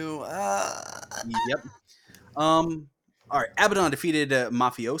them too. Yep. All right. Abaddon defeated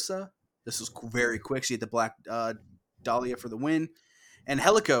Mafiosa. This was very quick. She had the Black Dahlia for the win. And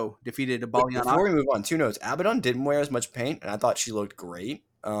Helico defeated Baliana. Before we move on, 2 notes. Abaddon didn't wear as much paint, and I thought she looked great.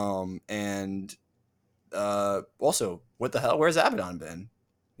 And also, what the hell? Where's Abaddon been?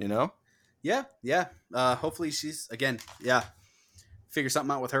 You know? Yeah. Hopefully she's, again, figure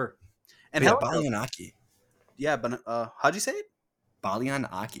something out with her. And Yeah, Helico, Balian Aki. yeah, but how'd you say it? Balian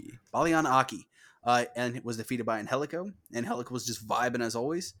Aki. Baliana Aki. And it was defeated by Angelico. Angelico was just vibing as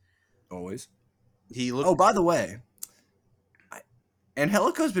always. Always. He looked. Oh, by the way,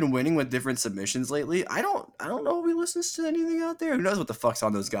 Angelico's been winning with different submissions lately. I don't know if he listens to anything out there. Who knows what the fuck's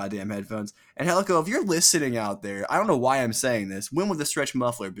on those goddamn headphones? Angelico, if you're listening out there, I don't know why I'm saying this. Win with a stretch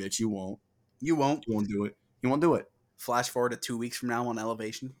muffler, bitch. You won't. You won't. You won't do it. You won't do it. Flash forward to 2 weeks from now on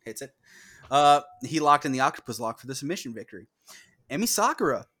Elevation. Hits it. He locked in the Octopus Lock for the submission victory. Emi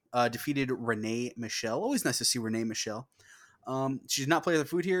Sakura defeated Renee Michelle. Always nice to see Renee Michelle. She did not play the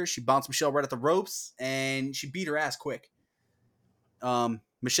food here. She bounced Michelle right at the ropes, and she beat her ass quick.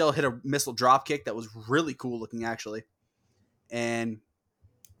 Michelle hit a missile drop kick that was really cool looking, actually. And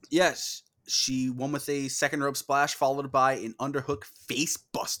yes, she won with a second rope splash, followed by an underhook face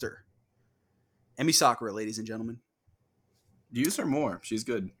buster. Emi Sakura, ladies and gentlemen. Use her more. She's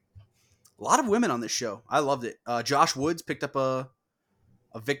good. A lot of women on this show. I loved it. Josh Woods picked up a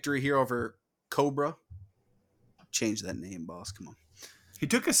victory here over Cobra. Change that name, boss. Come on. He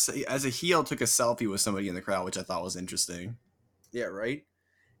took as a heel, took a selfie with somebody in the crowd, which I thought was interesting. Yeah, right.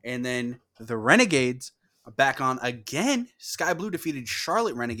 And then the Renegades are back on again. Sky Blue defeated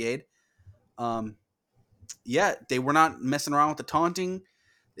Charlotte Renegade. Yeah, they were not messing around with the taunting.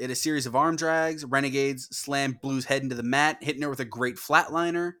 They had a series of arm drags. Renegades slammed Blue's head into the mat, hitting her with a great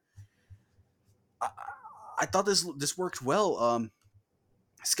flatliner. I thought this worked well.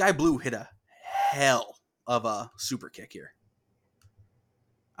 Sky Blue hit a hell of a super kick here.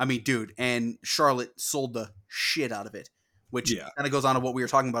 I mean, dude, and Charlotte sold the shit out of it, which kind of goes on to what we were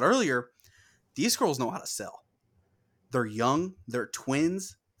talking about earlier. These girls know how to sell. They're young. They're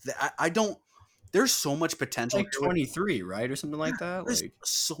twins. There's so much potential. Like 23, right? Or something like that? There's Like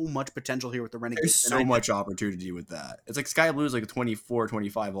so much potential here with the Renegades. There's so much opportunity with that. It's like Sky Blue's like 24,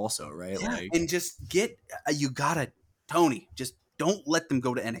 25 also, right? Yeah, Like, and just Tony, just don't let them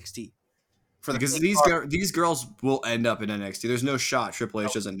go to NXT. Because these girls will end up in NXT. There's no shot Triple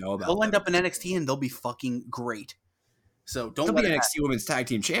H doesn't know about. They'll end up in NXT and they'll be fucking great. So don't They'll let be it NXT Women's Tag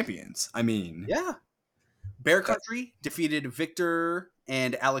Team Champions. I mean, yeah. Bear Country defeated Victor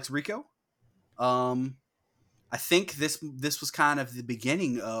and Alex Rico. I think this was kind of the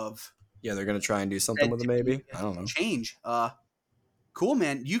beginning of they're gonna try and do something with it. Maybe I don't know. Change. Cool,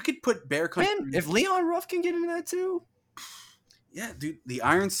 man. You could put Bear Country. Man, if Leon Ruff can get into that too, yeah, dude. The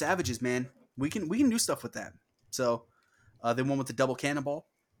Iron Savages, man. We can do stuff with that. So, they won with the double cannonball.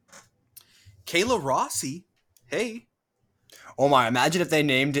 Kayla Rossi, hey. Oh my! Imagine if they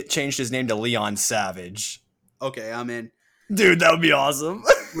changed his name to Leon Savage. Okay, I'm in. Dude, that would be awesome.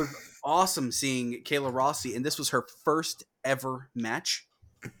 It was awesome seeing Kayla Rossi, and this was her first ever match.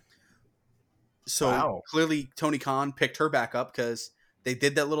 So Clearly Tony Khan picked her back up because they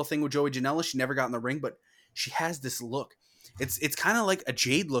did that little thing with Joey Janela. She never got in the ring, but she has this look. It's kind of like a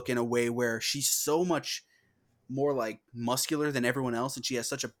Jade look in a way where she's so much more like muscular than everyone else, and she has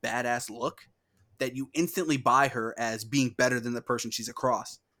such a badass look that you instantly buy her as being better than the person she's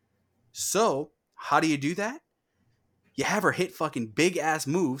across. So how do you do that? You have her hit fucking big ass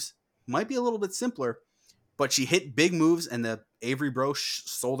moves. Might be a little bit simpler, but she hit big moves and the Avery Bro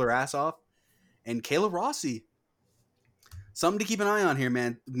sold her ass off. And Kayla Rossi, something to keep an eye on here,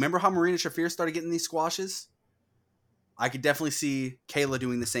 man. Remember how Marina Shafir started getting these squashes? I could definitely see Kayla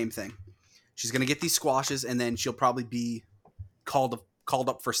doing the same thing. She's going to get these squashes, and then she'll probably be called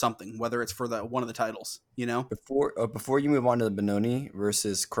up for something, whether it's for one of the titles, you know? Before you move on to the Benoni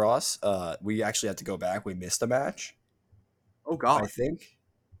versus Cross, we actually have to go back. We missed a match. Oh, God. I think.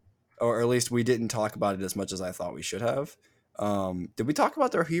 Or at least we didn't talk about it as much as I thought we should have. Did we talk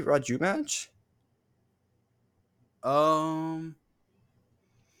about the Rohit Raju match?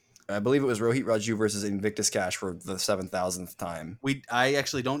 I believe it was Rohit Raju versus Invictus Cash for the 7,000th time. I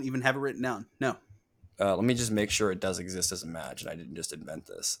actually don't even have it written down. No. Let me just make sure it does exist as a match, and I didn't just invent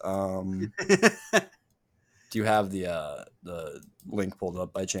this. Do you have the link pulled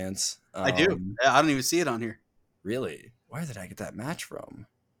up by chance? I do. I don't even see it on here. Really? Where did I get that match from?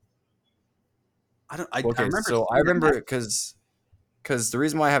 I remember. So I remember because the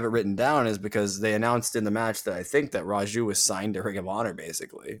reason why I have it written down is because they announced in the match that I think that Raju was signed to Ring of Honor,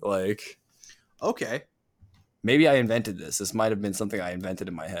 basically. Like, okay. Maybe I invented this. This might have been something I invented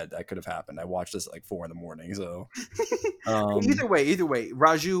in my head. That could have happened. I watched this at like 4 a.m. So either way,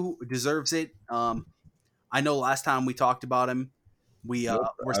 Raju deserves it. I know last time we talked about him, we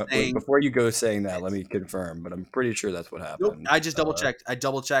were saying before you go saying that, let me confirm. But I'm pretty sure that's what happened. Nope, I just double checked. I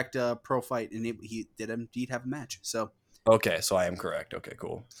double checked Pro Fight, and he did indeed have a match. So okay, so I am correct. Okay,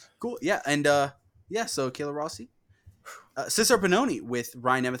 cool. Yeah, and so Kayla Rossi, Cesar Bononi with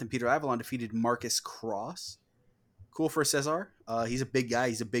Ryan Nemeth and Peter Avalon defeated Marcus Cross. Cool for Cesar. He's a big guy.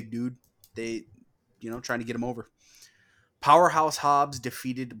 He's a big dude. They, trying to get him over. Powerhouse Hobbs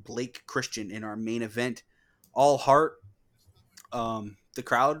defeated Blake Christian in our main event. All heart. The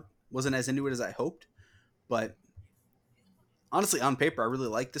crowd wasn't as into it as I hoped, but honestly, on paper, I really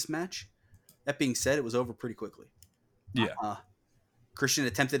liked this match. That being said, it was over pretty quickly. Yeah. Christian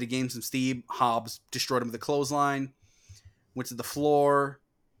attempted to gain some steam. Hobbs destroyed him with a clothesline. Went to the floor.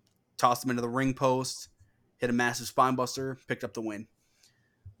 Tossed him into the ring post. Hit a massive spine buster. Picked up the win.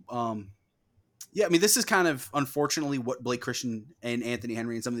 Yeah, I mean, this is kind of, unfortunately, what Blake Christian and Anthony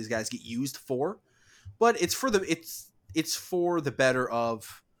Henry and some of these guys get used for. But it's for the better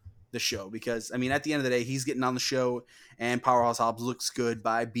of the show, because I mean, at the end of the day, he's getting on the show, and Powerhouse Hobbs looks good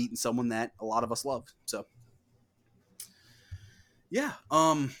by beating someone that a lot of us love. So yeah,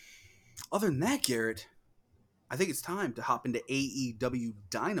 other than that, Garrett, I think it's time to hop into AEW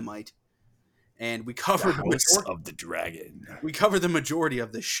Dynamite, and we covered the House of the Dragon. We covered the majority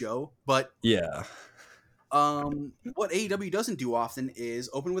of this show, but yeah. What AEW doesn't do often is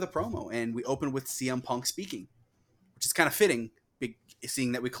open with a promo, and we open with CM Punk speaking, which is kind of fitting,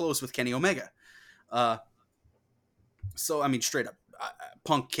 seeing that we close with Kenny Omega. So, I mean, straight up,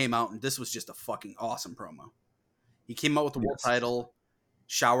 Punk came out, and this was just a fucking awesome promo. He came out with the world title,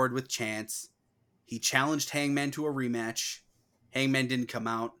 showered with chants. He challenged Hangman to a rematch. Hangman didn't come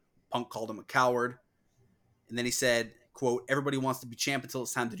out. Punk called him a coward. And then he said, quote, "Everybody wants to be champ until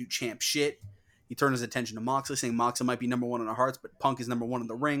it's time to do champ shit." He turned his attention to Moxley, saying Moxley might be number one in our hearts, but Punk is number one in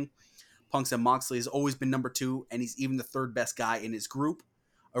the ring. Punk said Moxley has always been number two, and he's even the third best guy in his group.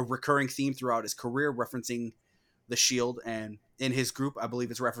 A recurring theme throughout his career, referencing the Shield, and in his group, I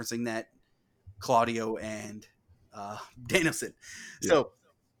believe it's referencing that Claudio and Danielson. Yeah.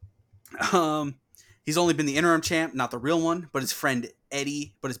 So, he's only been the interim champ, not the real one, but his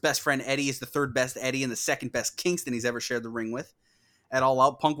best friend Eddie is the third best Eddie and the second best Kingston he's ever shared the ring with. At All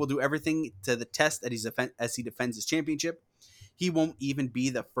Out, Punk will do everything to the test as he defends his championship. He won't even be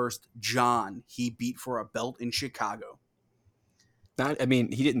the first John he beat for a belt in Chicago. I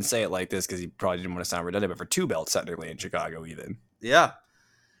mean, he didn't say it like this because he probably didn't want to sound redundant, but for 2 belts technically in Chicago even. Yeah.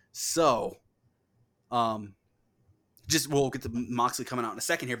 So, we'll get to Moxley coming out in a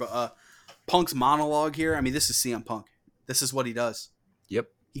second here, but Punk's monologue here, I mean, this is CM Punk. This is what he does. Yep.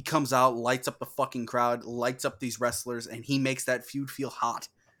 He comes out, lights up the fucking crowd, lights up these wrestlers, and he makes that feud feel hot.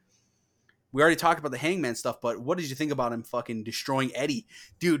 We already talked about the Hangman stuff, but what did you think about him fucking destroying Eddie?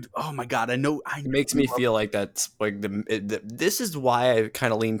 Dude, oh my God, I know. It makes me feel like that's like this is why I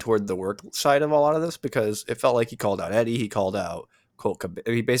kind of lean toward the work side of a lot of this, because it felt like he called out Eddie, he called out Colt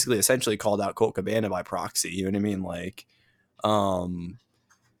Cabana, he basically essentially called out Colt Cabana by proxy, you know what I mean? Like,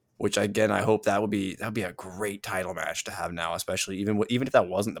 which again, I hope that'd be a great title match to have now, especially even if that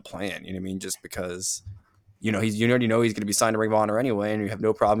wasn't the plan, you know what I mean? Just because, you already know he's going to be signed to Ring of Honor anyway, and you have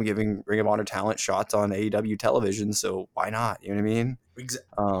no problem giving Ring of Honor talent shots on AEW television, so why not? You know what I mean?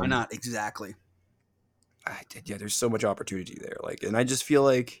 Why not? Exactly. Yeah, there's so much opportunity there. Like, and I just feel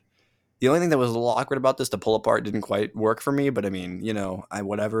like the only thing that was a little awkward about this, the pull apart didn't quite work for me, but I mean, they're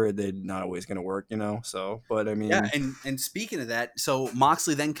not always going to work, so, but I mean. Yeah, and speaking of that, so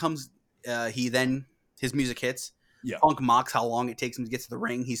Moxley then comes, his music hits. Yeah. Punk mocks how long it takes him to get to the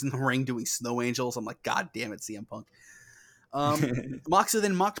ring. He's in the ring doing snow angels. I'm like, God damn it, CM Punk. Moxley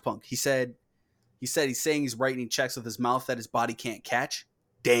then mocked Punk. He said he's saying he's writing checks with his mouth that his body can't catch.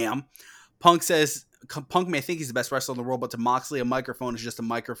 Damn. Punk says Punk may think he's the best wrestler in the world, but to Moxley, a microphone is just a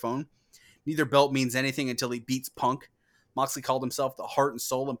microphone. Neither belt means anything until he beats Punk. Moxley called himself the heart and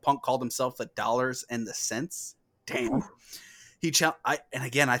soul, and Punk called himself the dollars and the cents. Damn. And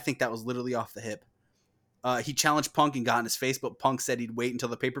again, I think that was literally off the hip. He challenged Punk and got in his face, but Punk said he'd wait until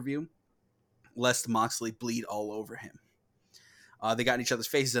the pay-per-view, lest Moxley bleed all over him. They got in each other's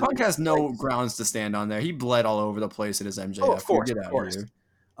faces. Punk has no grounds to stand on there. He bled all over the place at his MJF. Oh, of course, Get of out course. Here.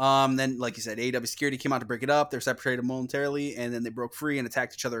 Then, like you said, AEW security came out to break it up. They're separated momentarily, and then they broke free and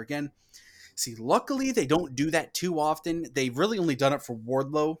attacked each other again. See, luckily, they don't do that too often. They've really only done it for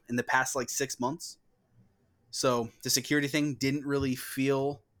Wardlow in the past, 6 months. So the security thing didn't really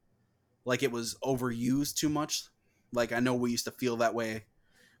feel like it was overused too much. Like, I know we used to feel that way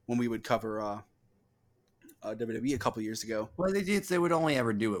when we would cover WWE a couple years ago. Well, they would only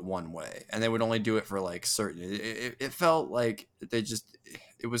ever do it one way, and they would only do it for certain. It felt like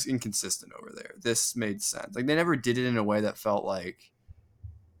it was inconsistent over there. This made sense. They never did it in a way that felt like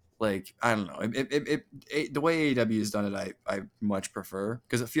I don't know. The way AEW has done it, I much prefer,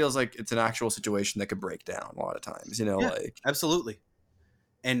 because it feels like it's an actual situation that could break down a lot of times. Yeah, absolutely.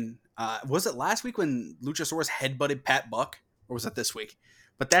 And was it last week when Luchasaurus headbutted Pat Buck, or was it this week?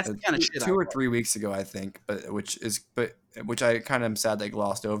 But that's the kind of shit. 2 or 3 weeks ago, I think. Which I kind of am sad they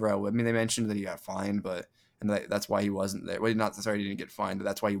glossed over. I mean, they mentioned that he got fined, that's why he wasn't there. Well, not sorry he didn't get fined, but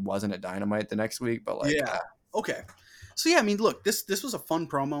that's why he wasn't at Dynamite the next week. But yeah, okay. So yeah, I mean, look, this was a fun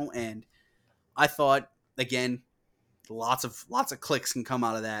promo, and I thought, again, lots of clicks can come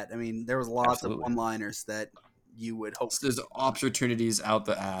out of that. I mean, there was lots of one-liners that you would hope. There's opportunities out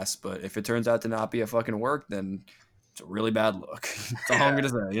the ass, but if it turns out to not be a fucking work, then it's a really bad look. That's all I'm gonna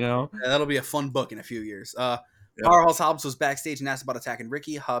say. Yeah, that'll be a fun book in a few years. Powerhouse Hobbs was backstage and asked about attacking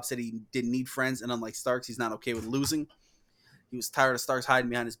Ricky. Hobbs said he didn't need friends, and unlike Starks, he's not okay with losing. He was tired of Starks hiding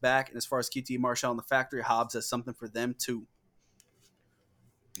behind his back. And as far as QT Marshall and the factory, Hobbs has something for them too.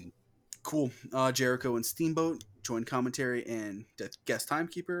 Cool. Jericho and Steamboat joined commentary and the guest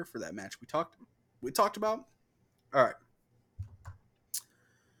timekeeper for that match we talked about. All right.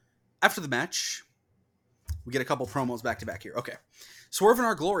 After the match, we get a couple promos back to back here. Okay. Swerve and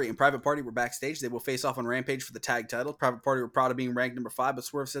Our Glory and Private Party were backstage. They will face off on Rampage for the tag title. Private Party were proud of being ranked number 5, but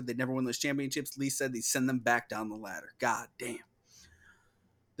Swerve said they'd never win those championships. Lee said they'd send them back down the ladder. God damn.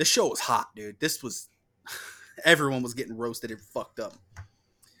 This show was hot, dude. This was... Everyone was getting roasted and fucked up.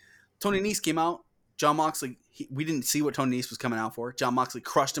 Tony Nese came out. Jon Moxley... we didn't see what Tony Nese was coming out for. Jon Moxley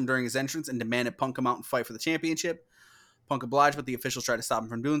crushed him during his entrance and demanded Punk come out and fight for the championship. Punk obliged, but the officials tried to stop him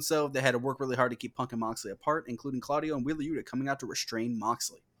from doing so. They had to work really hard to keep Punk and Moxley apart, including Claudio and Wheeler Yuta coming out to restrain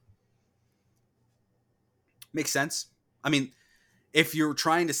Moxley. Makes sense. I mean, if you're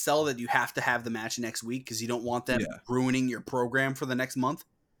trying to sell that you have to have the match next week because you don't want them ruining your program for the next month,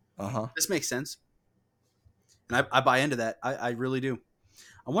 this makes sense. And I buy into that. I really do.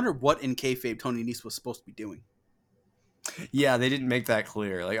 I wonder what in kayfabe Tony Nese was supposed to be doing. Yeah, they didn't make that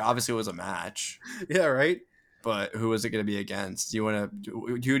clear. Obviously it was a match. Yeah, right? But who was it going to be against? Who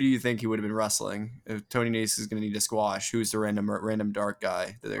do you think he would have been wrestling? If Tony Nese is going to need a squash, who's the random dark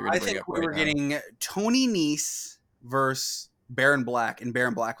guy that they're going to bring up? I think we were getting Tony Nese versus Baron Black, and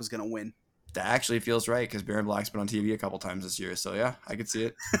Baron Black was going to win. That actually feels right because Baron Black's been on TV a couple times this year, so yeah, I could see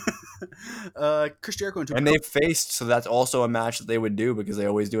it. Chris Jericho and they faced, so that's also a match that they would do because they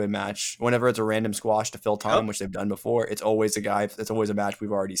always do a match whenever it's a random squash to fill time, which they've done before. It's always a match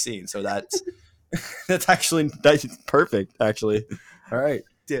we've already seen, so that's. That's perfect, actually. All right.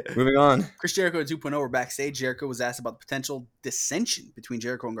 Yeah. Moving on. Chris Jericho 2.0 were backstage. Jericho was asked about the potential dissension between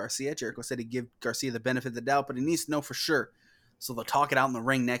Jericho and Garcia. Jericho said he'd give Garcia the benefit of the doubt, but he needs to know for sure. So they'll talk it out in the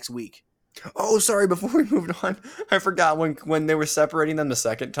ring next week. Oh, sorry. Before we moved on, I forgot when they were separating them the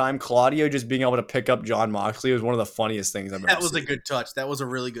second time, Claudio just being able to pick up Jon Moxley was one of the funniest things I've ever seen. That was a good touch. That was a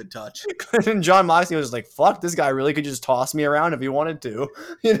really good touch. And Jon Moxley was like, fuck, this guy really could just toss me around if he wanted to.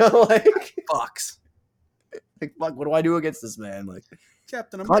 Fucks. Fuck, what do I do against this man?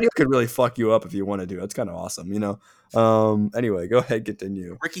 Captain America. Claudio could really fuck you up if you want to do. That's kind of awesome, Anyway, go ahead,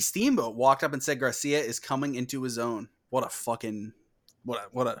 continue. Ricky Steamboat walked up and said Garcia is coming into his own. What a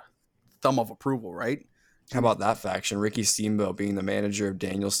thumb of approval, right? How about that faction? Ricky Steamboat being the manager of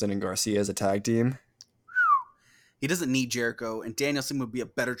Danielson and Garcia as a tag team. He doesn't need Jericho, and Danielson would be a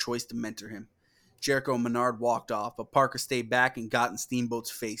better choice to mentor him. Jericho and Menard walked off, but Parker stayed back and got in Steamboat's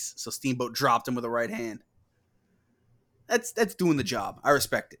face, so Steamboat dropped him with a right hand. That's doing the job. I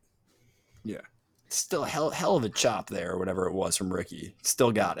respect it. Yeah. Still hell of a chop there, or whatever it was from Ricky.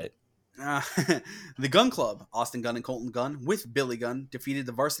 Still got it. The Gun Club, Austin Gunn and Colton Gunn, with Billy Gunn, defeated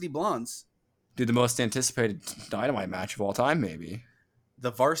the Varsity Blondes. Dude, the most anticipated Dynamite match of all time, maybe.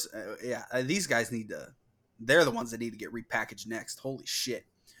 These guys they're the ones that need to get repackaged next. Holy shit.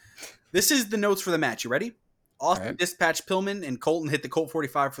 This is the notes for the match. You ready? Austin dispatched Pillman, and Colton hit the Colt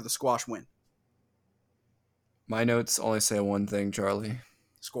 45 for the squash win. My notes only say one thing, Charlie.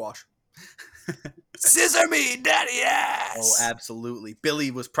 Squash. Scissor me, daddy ass. Oh, absolutely.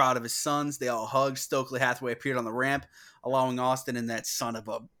 Billy was proud of his sons. They all hugged. Stokely Hathaway appeared on the ramp, allowing Austin and that son of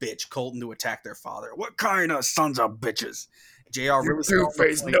a bitch, Colton, to attack their father. What kind of sons of bitches? JR really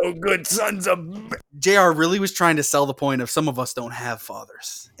Two-faced, no good sons of. JR really was trying to sell the point of some of us don't have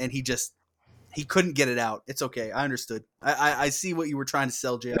fathers. And he couldn't get it out. It's okay. I understood. I see what you were trying to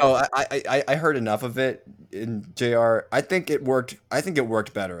sell, JR. No, I heard enough of it in JR. I think it worked. I think it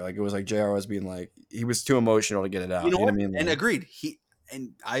worked better. Like it was like JR was being like he was too emotional to get it out. You know what I mean? And Like, agreed.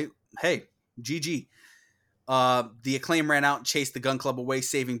 Hey, GG. The Acclaim ran out and chased the Gun Club away,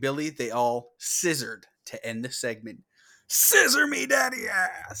 saving Billy. They all scissored to end the segment. Scissor me, daddy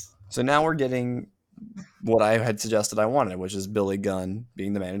ass. so now we're getting what I had suggested I wanted, which is Billy Gunn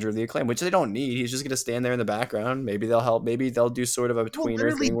being the manager of the Acclaim, which they don't need. He's just going to stand there in the background. Maybe they'll help. Maybe they'll do sort of a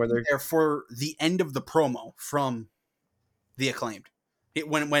tweener thing where they're there for the end of the promo from the Acclaimed.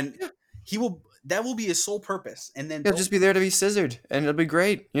 When he will, that will be his sole purpose, and then he'll just be there to be scissored, and it'll be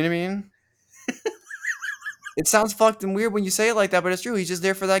great. You know what I mean? It sounds fucked and weird when you say it like that, but it's true. He's just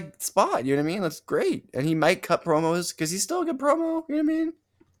there for that spot. You know what I mean? That's great, and he might cut promos because he's still a good promo. You know what I mean?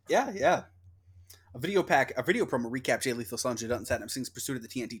 Yeah. A video promo recap Jay Lethal, Sanjay Dutt, and Satnam Singh's pursuit of the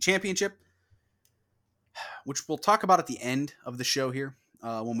TNT Championship, which we'll talk about at the end of the show here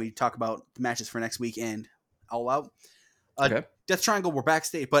when we talk about the matches for next week and All Out. Okay. Death Triangle were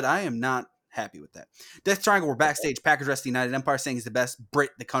backstage, but I am not happy with that. Death Triangle were backstage. Packers Rest United Empire saying he's the best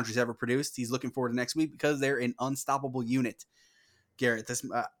Brit the country's ever produced. He's looking forward to next week because they're an unstoppable unit. Garrett, this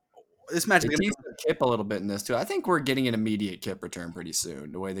match. They teased Kip a little bit in this too. I think we're getting an immediate Kip return pretty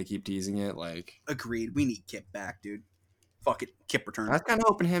soon. The way they keep teasing it, like agreed. We need Kip back, dude. Fuck it, Kip return. I was kind of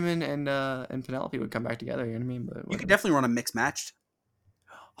hoping him and Penelope would come back together. You know what I mean? But you could definitely run a mixed match.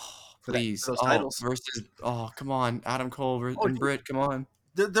 Please, for those titles versus come on, Adam Cole and Britt, come on.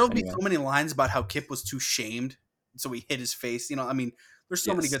 There'll be so many lines about how Kip was too shamed, so he hit his face. You know, I mean, there's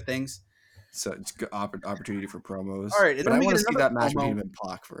so many good things. So it's good opportunity for promos. All right, but I want to see that match between him and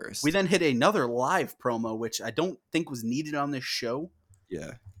Pac first. We then hit another live promo, which I don't think was needed on this show.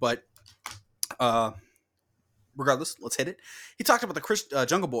 Yeah, but regardless, let's hit it. He talked about the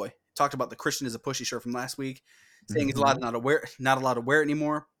Jungle Boy. Talked about the Christian is a pushy shirt from last week, saying he's not allowed to wear it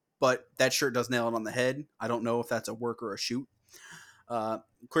anymore. But that shirt does nail it on the head. I don't know if that's a work or a shoot.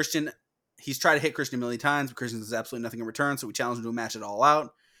 Christian, he's tried to hit Christian a million times, but Christian does absolutely nothing in return, so we challenged him to a match it all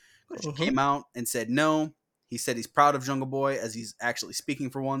out. Christian came out and said no. He said he's proud of Jungle Boy as he's actually speaking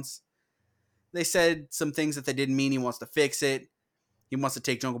for once. They said some things that they didn't mean. He wants to fix it. He wants to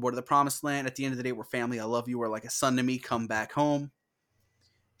take Jungle Boy to the promised land. At the end of the day, we're family. I love you. We're like a son to me. Come back home.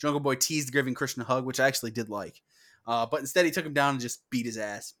 Jungle Boy teased giving Christian a hug, which I actually did like. But instead, he took him down and just beat his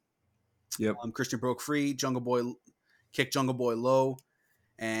ass. Yep. Christian broke free. Jungle Boy kicked Jungle Boy low.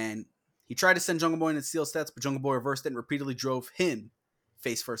 And he tried to send Jungle Boy into steel steps, but Jungle Boy reversed it and repeatedly drove him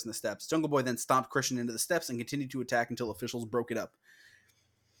face first in the steps. Jungle Boy then stomped Christian into the steps and continued to attack until officials broke it up.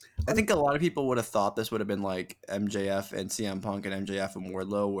 I think a lot of people would have thought this would have been like MJF and CM Punk and MJF and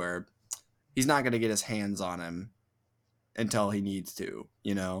Wardlow, where he's not going to get his hands on him until he needs to,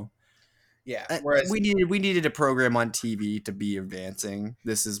 you know? Yeah. Whereas we needed a program on TV to be advancing.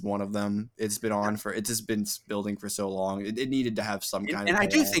 This is one of them. It's been on it's just been building for so long. It needed to have some kind of. And I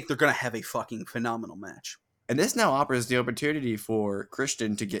do think they're going to have a fucking phenomenal match. And this now offers the opportunity for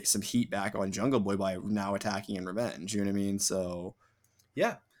Christian to get some heat back on Jungle Boy by now attacking in revenge. You know what I mean? So,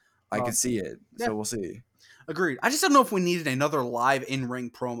 yeah, I could see it. Yeah. So we'll see. Agreed. I just don't know if we needed another live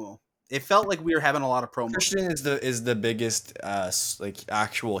in-ring promo. It felt like we were having a lot of promos. Christian is the biggest like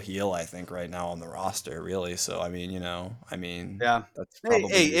actual heel, I think, right now on the roster, really. So I mean, yeah, that's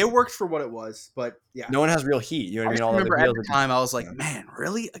probably it worked for what it was, but yeah, no one has real heat. You know what I mean? I remember at the time I was like, man,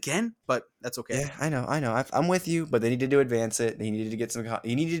 really again? But that's okay. Yeah, I know. I'm with you, but they needed to advance it. They needed to get some.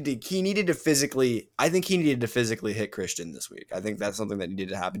 He needed to physically. I think he needed to physically hit Christian this week. I think that's something that needed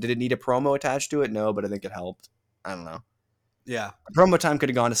to happen. Did it need a promo attached to it? No, but I think it helped. I don't know. Yeah. Promo time could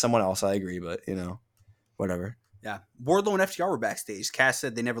have gone to someone else. I agree, but whatever. Yeah. Wardlow and FTR were backstage. Cass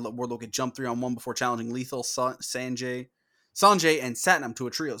said they never let Wardlow get jumped 3-on-1 before challenging Lethal, Sanjay, and Satnam to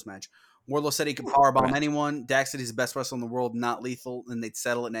a trios match. Wardlow said he could powerbomb anyone. Dax said he's the best wrestler in the world, not Lethal, and they'd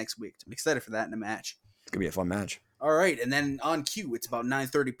settle it next week. I'm excited for that in a match. It's gonna be a fun match. All right, and then on cue, it's about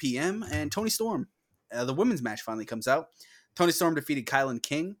 9:30 p.m. and Toni Storm, the women's match finally comes out. Toni Storm defeated Kylan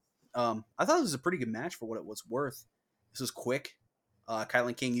King. I thought it was a pretty good match for what it was worth. This was quick.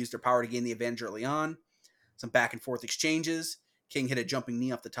 Kylan King used her power to gain the advantage early on. Some back and forth exchanges. King hit a jumping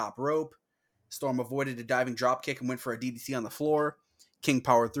knee off the top rope. Storm avoided a diving dropkick and went for a DDT on the floor. King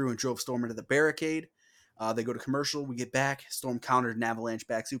powered through and drove Storm into the barricade. They go to commercial. We get back. Storm countered an avalanche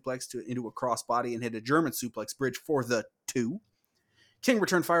back suplex into a crossbody and hit a German suplex bridge for the 2. King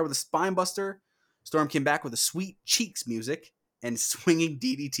returned fire with a spine buster. Storm came back with a Sweet Cheeks music and swinging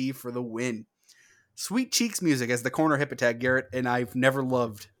DDT for the win. Sweet Cheeks music as the corner hip attack, Garrett, and I've never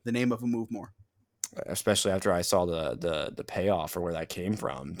loved the name of a move more. Especially after I saw the payoff for where that came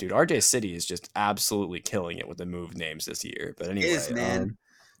from. Dude, RJ City is just absolutely killing it with the move names this year. But anyway. It is, man.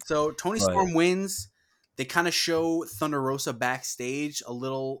 So Tony Storm wins. They kind of show Thunder Rosa backstage a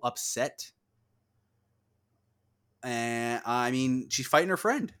little upset. And I mean, she's fighting her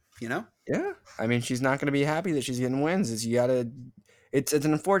friend, you know? Yeah. I mean, she's not going to be happy that she's getting wins. It's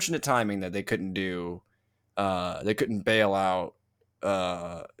an unfortunate timing that they couldn't do. They couldn't bail out,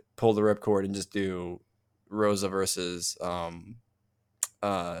 pull the ripcord and just do Rosa versus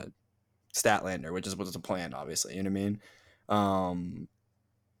Statlander, which is what's planned, obviously. You know what I mean?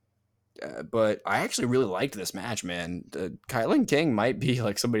 But I actually really liked this match, man. Kylan King might be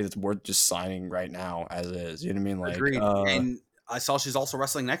like somebody that's worth just signing right now as is. You know what I mean? Like, agreed. And I saw she's also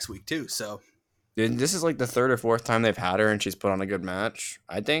wrestling next week too. So this is like the 3rd or 4th time they've had her, and she's put on a good match.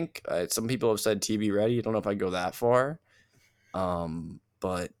 I think some people have said TV ready. I don't know if I go that far.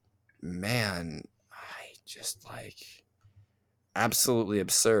 But man, I just like absolutely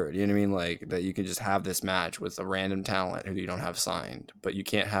absurd. You know what I mean? Like that you could just have this match with a random talent who you don't have signed, but you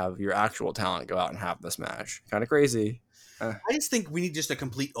can't have your actual talent go out and have this match. Kind of crazy. I just think we need just a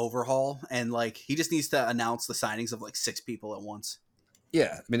complete overhaul, and like he just needs to announce the signings of like 6 people at once.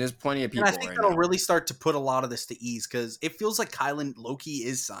 Yeah, I mean, there's plenty of people. And I think that'll really start to put a lot of this to ease because it feels like Kylan Loki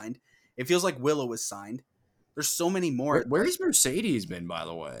is signed. It feels like Willow is signed. There's so many more. Where's Mercedes been, by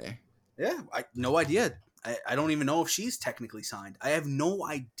the way? Yeah, no idea. I don't even know if she's technically signed. I have no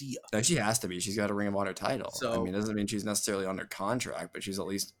idea. No, she has to be. She's got a Ring of Honor title. So, I mean, it doesn't mean she's necessarily under contract, but she's at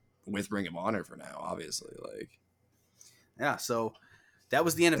least with Ring of Honor for now, obviously. Like, yeah, so that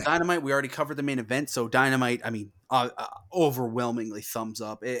was the end of Dynamite. We already covered the main event. So Dynamite, I mean, overwhelmingly thumbs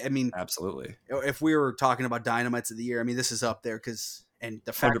up. I mean, absolutely. If we were talking about Dynamites of the year, I mean, this is up there because, and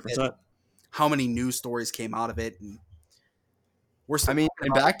the fact 100%. that how many news stories came out of it. And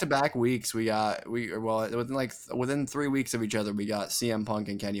in back-to-back weeks, within 3 weeks of each other, we got CM Punk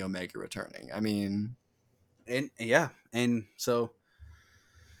and Kenny Omega returning. I mean, and so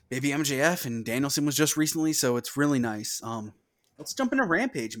maybe MJF and Danielson was just recently, so it's really nice. Let's jump into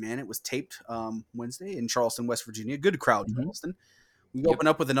Rampage, man. It was taped Wednesday in Charleston, West Virginia. Good crowd, Charleston. We open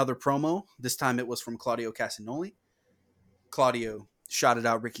up with another promo. This time it was from Claudio Castagnoli. Claudio shouted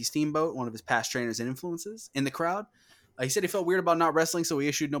out Ricky Steamboat, one of his past trainers and influences, in the crowd. He said he felt weird about not wrestling, so he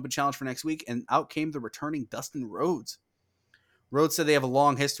issued an open challenge for next week, and out came the returning Dustin Rhodes. Rhodes said they have a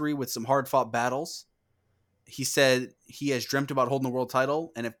long history with some hard-fought battles. He said he has dreamt about holding the world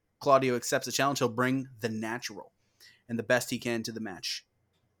title, and if Claudio accepts the challenge, he'll bring the natural and the best he can to the match.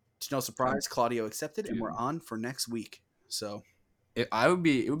 To no surprise, Claudio accepted, and we're on for next week. So it would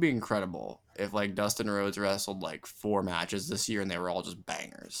be incredible if like Dustin Rhodes wrestled like 4 matches this year and they were all just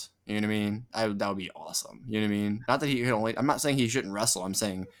bangers. You know what I mean? That would be awesome. You know what I mean? Not that he could only. I'm not saying he shouldn't wrestle. I'm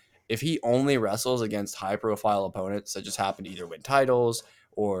saying if he only wrestles against high-profile opponents that just happen to either win titles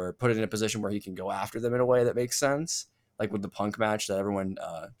or put it in a position where he can go after them in a way that makes sense, like with the Punk match that everyone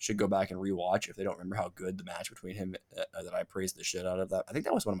should go back and rewatch if they don't remember how good the match between him that I praised the shit out of that. I think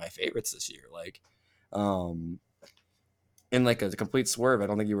that was one of my favorites this year. Like, in like a complete swerve. I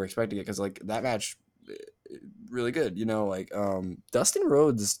don't think you were expecting it because like that match, really good. You know, like Dustin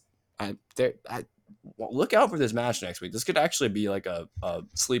Rhodes. Look out for this match next week. This could actually be like a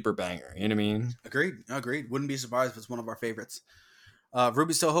sleeper banger. You know what I mean? Agreed. Wouldn't be surprised if it's one of our favorites.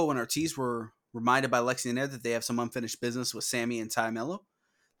 Ruby Soho and Ortiz were reminded by Lexi and Ed that they have some unfinished business with Sammy and Ty Mello.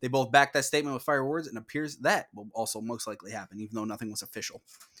 They both backed that statement with fire words, and it appears that will also most likely happen, even though nothing was official.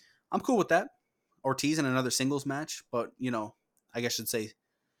 I'm cool with that. Ortiz in another singles match, but, you know, I guess I should say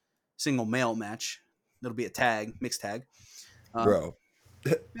single male match. It'll be a tag, mixed tag. Bro,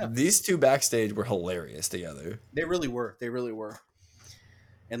 these two backstage were hilarious together. They really were.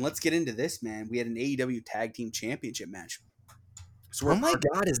 And let's get into this, man. We had an AEW Tag Team Championship match. Oh my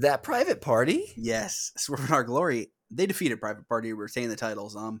God, is that Private Party? Yes, Swerve in Our Glory. They defeated Private Party to retain the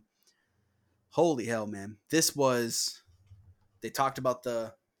titles. Holy hell, man! This was. They talked about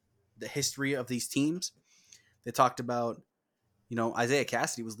the history of these teams. They talked about, you know, Isaiah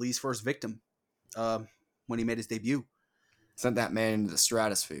Cassidy was Lee's first victim when he made his debut. Sent that man into the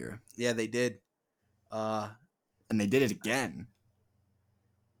stratosphere. Yeah, they did. And they did it again.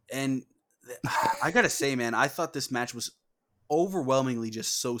 And I gotta say, man, I thought this match was overwhelmingly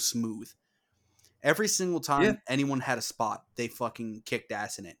just so smooth. Every single time anyone had a spot, they fucking kicked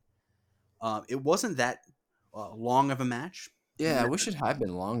ass in it. It wasn't that long of a match. Yeah, I wish it had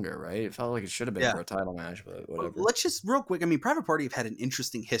been longer, right? It felt like it should have been Yeah. for a title match, but Well, whatever. let's just real quick. I mean, Private Party have had an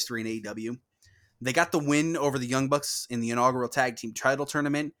interesting history in AEW. They got the win over the Young Bucks in the inaugural tag team title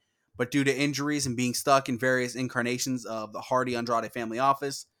tournament, but due to injuries and being stuck in various incarnations of the Hardy Andrade family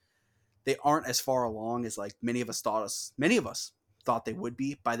office, they aren't as far along as like many of us thought they would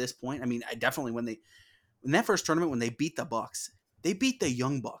be by this point. I mean, I definitely in that first tournament when they beat the Bucks, they beat the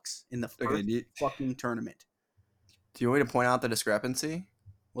Young Bucks in the first Okay, do fucking tournament. you want me to point out the discrepancy?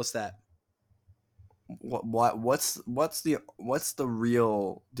 What's that? What's the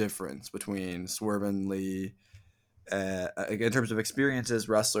real difference between Swerve and Lee in terms of experiences,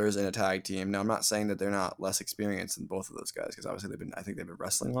 wrestlers, and a tag team? Now, I'm not saying that they're not less experienced than both of those guys because obviously I think they've been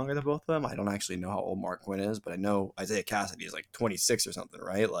wrestling longer than both of them. I don't actually know how old Mark Quinn is, but I know Isaiah Cassidy is like 26 or something,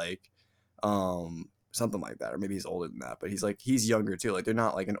 right? Like, something like that, or maybe he's older than that, but he's younger too. Like, they're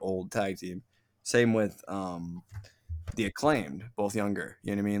not like an old tag team. Same with the Acclaimed, both younger.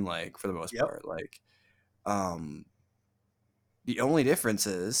 You know what I mean? Like, for the most part, like. The only difference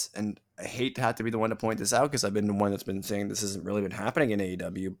is, and I hate to have to be the one to point this out because I've been the one that's been saying this hasn't really been happening in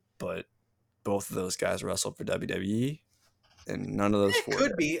AEW, but both of those guys wrestled for WWE, and none of those four could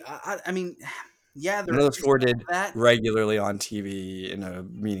did. be. I mean, yeah, None of those four did regularly on TV in a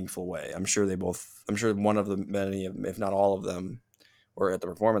meaningful way. I'm sure one of them, many, if not all of them, were at the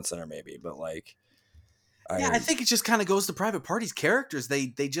Performance Center, maybe. But like, I think it just kind of goes to Private Party's characters. They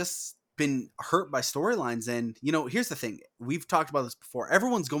just been hurt by storylines, and here's the thing: we've talked about this before.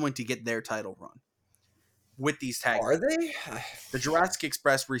 Everyone's going to get their title run with these tags. Are they? The Jurassic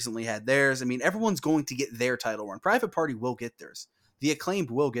Express recently had theirs. I mean, everyone's going to get their title run. Private Party will get theirs. The Acclaimed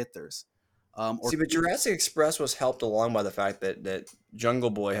will get theirs. But Jurassic Express was helped along by the fact that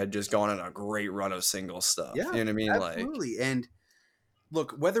Jungle Boy had just gone on a great run of single stuff. Yeah, you know what I mean? Absolutely. And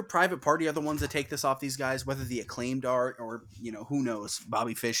look, whether Private Party are the ones that take this off these guys, whether the Acclaimed are, or who knows,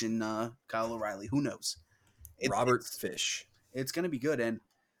 Bobby Fish and Kyle O'Reilly, who knows? Robert Fish. It's going to be good. And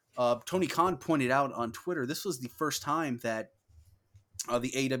Tony Khan pointed out on Twitter, this was the first time that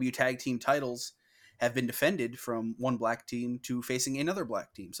the AEW tag team titles have been defended from one black team to facing another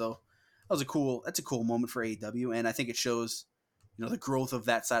black team. So that's a cool moment for AEW, and I think it shows the growth of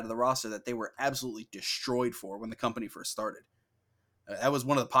that side of the roster that they were absolutely destroyed for when the company first started. That was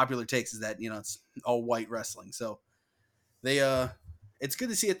one of the popular takes, is that it's all white wrestling. So they it's good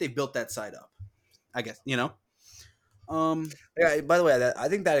to see that they built that side up, I guess. Yeah, by the way, I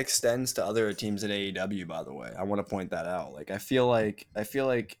think that extends to other teams in AEW, by the way. I want to point that out. Like, I feel like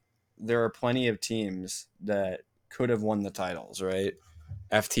there are plenty of teams that could have won the titles, right?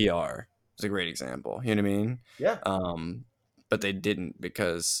 FTR is a great example. You know what I mean? Yeah. But they didn't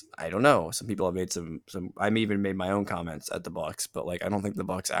because I don't know. Some people have made some. I even made my own comments at the Bucks, but like I don't think the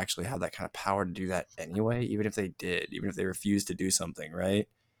Bucks actually have that kind of power to do that anyway. Even if they did, even if they refused to do something, right?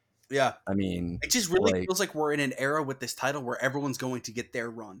 Yeah. I mean, it just really feels like we're in an era with this title where everyone's going to get their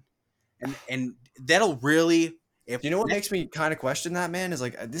run, and that'll really. You know what makes me kind of question that, man, is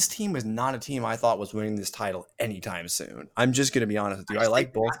like this team was not a team I thought was winning this title anytime soon. I'm just gonna be honest with you. I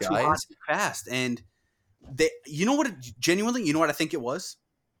like both guys fast, and they. You know what? Genuinely, you know what I think it was.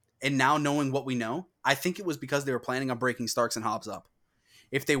 And now knowing what we know, I think it was because they were planning on breaking Starks and Hobbs up.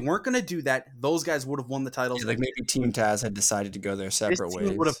 If they weren't going to do that, those guys would have won the titles. Yeah, like maybe Team Taz had decided to go their separate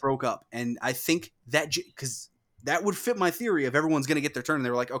ways. Would have broke up, and I think that because that would fit my theory of everyone's going to get their turn. And they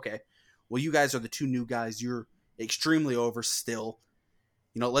were like, okay, well, you guys are the two new guys. You're extremely over still.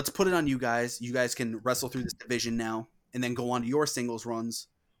 Let's put it on you guys. You guys can wrestle through this division now, and then go on to your singles runs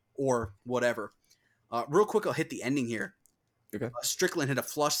or whatever. Real quick, I'll hit the ending here. Okay. Strickland hit a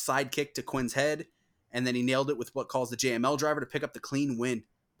flush side kick to Quinn's head, and then he nailed it with what calls the JML driver to pick up the clean win.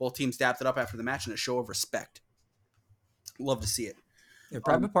 Both teams dapped it up after the match in a show of respect. Love to see it. Yeah,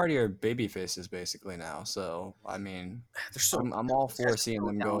 Private Party are baby faces basically now, so I mean, I'm all for seeing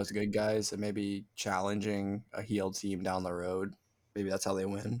them go as good guys and maybe challenging a heel team down the road. Maybe that's how they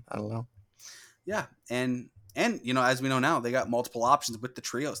win. I don't know. Yeah, and as we know now, they got multiple options with the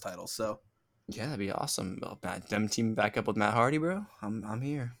trios title. So yeah, that'd be awesome. Them team back up with Matt Hardy, bro. I'm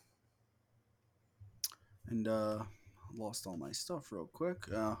here. And lost all my stuff real quick.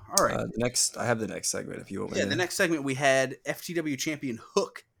 All right. I have the next segment if you want. Yeah, the next segment we had FTW champion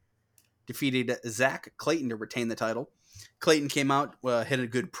Hook defeated Zach Clayton to retain the title. Clayton came out, hit a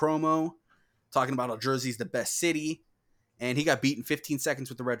good promo, talking about how Jersey's the best city, and he got beat in 15 seconds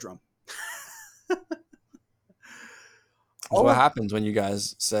with the red drum. What happens when you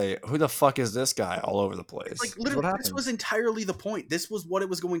guys say, "Who the fuck is this guy?" all over the place? Like literally, this was entirely the point. This was what it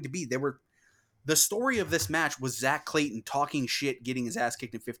was going to be. The story of this match was Zach Clayton talking shit, getting his ass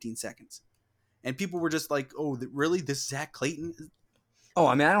kicked in 15 seconds. and people were just like, "Oh, really? This Zach Clayton?" Oh,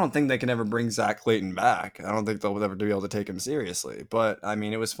 I mean, I don't think they can ever bring Zach Clayton back. I don't think they'll ever be able to take him seriously. But I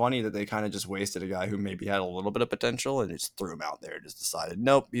mean, it was funny that they kind of just wasted a guy who maybe had a little bit of potential and just threw him out there and just decided,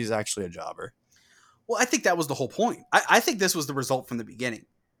 nope, he's actually a jobber. Well, I think that was the whole point. I think this was the result from the beginning.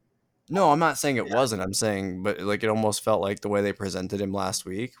 No, I'm not saying it Yeah. wasn't. I'm saying, but like it almost felt like the way they presented him last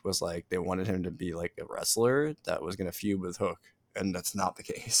week was like they wanted him to be like a wrestler that was going to feud with Hook, and that's not the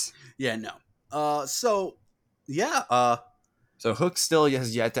case. Yeah, no. So yeah, So Hook still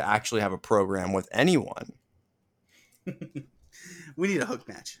has yet to actually have a program with anyone. we need a Hook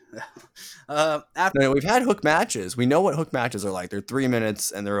match. After No, we've had Hook matches. We know what Hook matches are like. They're 3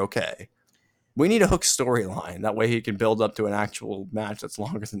 minutes and they're okay. We need a Hook storyline. That way he can build up to an actual match that's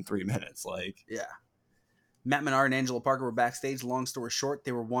longer than 3 minutes. Like, yeah, Matt Menard and Angelo Parker were backstage. Long story short,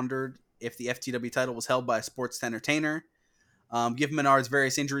 they were wondered if the FTW title was held by a sports entertainer. Given Menard's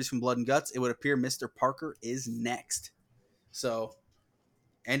various injuries from blood and guts, it would appear Mr. Parker is next. So,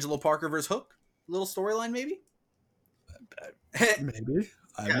 Angelo Parker versus Hook, little storyline maybe. maybe.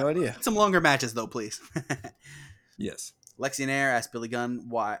 I have no idea. Some longer matches though, please. Yes. Lexi Nair asked Billy Gunn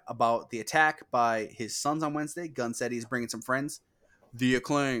why about the attack by his sons on Wednesday. Gunn said he's bringing some friends. The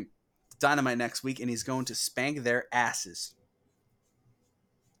Acclaim. Dynamite next week, and he's going to spank their asses.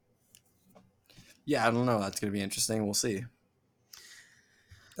 Yeah, I don't know. That's going to be interesting. We'll see.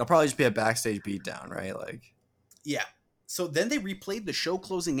 It'll probably just be a backstage beatdown, right? Like, Yeah. So then they replayed the show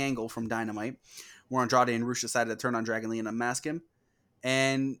closing angle from Dynamite, where Andrade and Rush decided to turn on Dragon Lee and unmask him.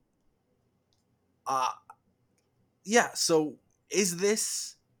 And, yeah, so is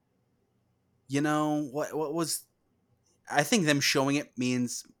this, what was, I think them showing it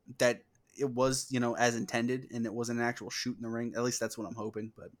means that it was, as intended and it wasn't an actual shoot in the ring. At least that's what I'm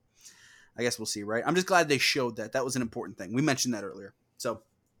hoping, but I guess we'll see, right? I'm just glad they showed that. That was an important thing. We mentioned that earlier. So,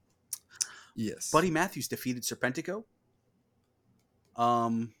 yes. Buddy Matthews defeated Serpentico.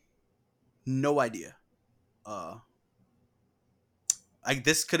 No idea.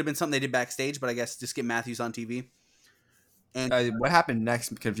 This could have been something they did backstage, but I guess just get Matthews on TV. And what happened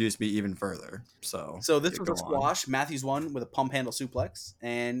next confused me even further. So this was a squash. Matthews won with a pump handle suplex,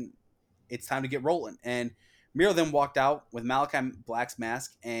 and it's time to get rolling. And Miro then walked out with Malachi Black's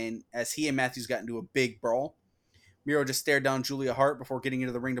mask, and as he and Matthews got into a big brawl, Miro just stared down Julia Hart before getting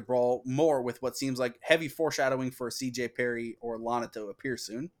into the ring to brawl more with what seems like heavy foreshadowing for CJ Perry or Lana to appear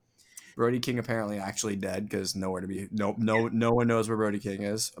soon. Brody King apparently actually dead because no one knows where Brody King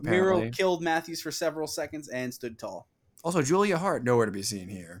is. Apparently, Miro killed Matthews for several seconds and stood tall. Also, Julia Hart nowhere to be seen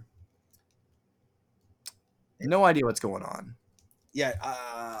here. No idea what's going on. Yeah,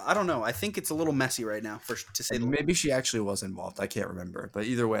 I don't know. I think it's a little messy right now. To say the least. Maybe she actually was involved. I can't remember, but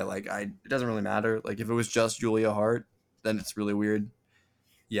either way, like it doesn't really matter. Like if it was just Julia Hart, then it's really weird.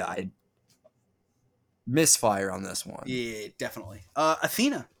 Yeah, I misfire on this one. Yeah, definitely.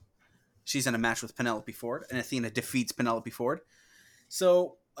 Athena, she's in a match with Penelope Ford, and Athena defeats Penelope Ford.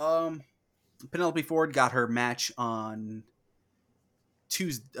 So, Penelope Ford got her match on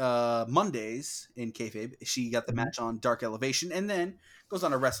Mondays in kayfabe. She got the match on Dark Elevation, and then goes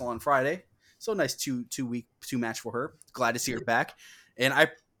on to wrestle on Friday. So nice two match for her. Glad to see her back. And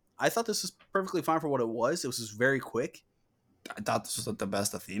I thought this was perfectly fine for what it was. It was just very quick. I thought this was the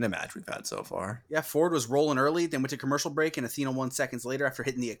best Athena match we've had so far. Yeah, Ford was rolling early, then went to commercial break, and Athena won seconds later after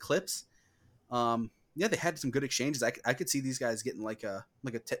hitting the Eclipse. Yeah, they had some good exchanges. I could see these guys getting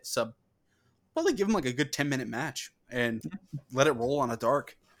probably give them like a good 10-minute match and let it roll on a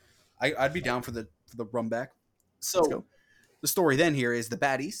dark. I'd be down for the run back. So the story then here is the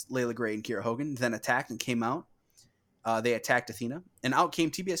baddies, Layla Gray and Kiera Hogan, then attacked and came out. They attacked Athena, and out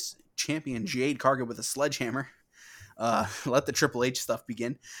came TBS champion Jade Cargill with a sledgehammer. Let the Triple H stuff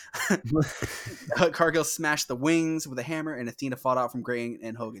begin. Cargill smashed the wings with a hammer, and Athena fought out from Gray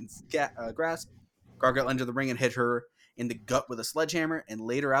and Hogan's grasp. Cargill entered the ring and hit her in the gut with a sledgehammer and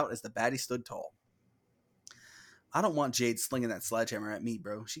laid her out as the baddie stood tall. I don't want Jade slinging that sledgehammer at me,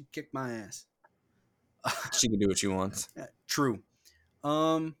 bro. She kicked my ass. She can do what she wants. True.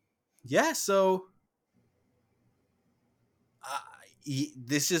 Yeah, so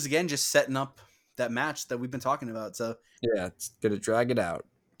this is, again, just setting up that match that we've been talking about. So yeah, it's gonna drag it out.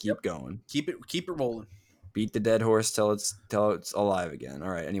 Keep going. Keep it rolling. Beat the dead horse till it's alive again. All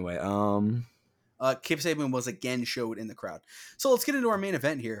right. Anyway, Kip Sabian was again showed in the crowd. So let's get into our main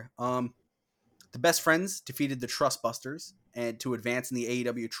event here. The Best Friends defeated the Trustbusters and to advance in the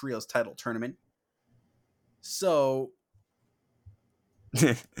AEW Trios title tournament. So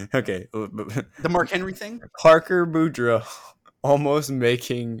okay, the Mark Henry thing. Parker Boudreaux almost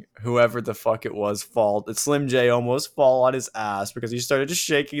making whoever the fuck it was fall. Slim J almost fall on his ass because he started just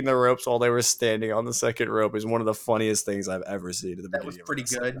shaking the ropes while they were standing on the second rope. Is one of the funniest things I've ever seen at the That was beginning of pretty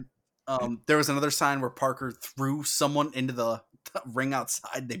wrestling. good. There was another sign where Parker threw someone into the ring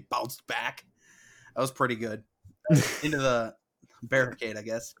outside. They bounced back. That was pretty good. Into the barricade, I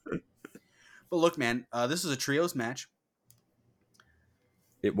guess. But look, man, this is a trios match.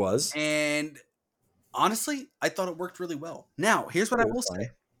 It was. And honestly, I thought it worked really well. Now, here's what I will say.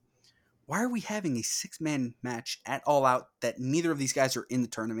 Why are we having a 6-man match at All Out that neither of these guys are in the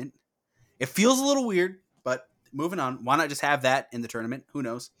tournament? It feels a little weird, but moving on. Why not just have that in the tournament? Who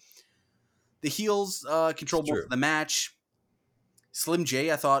knows? The heels control most of the match. Slim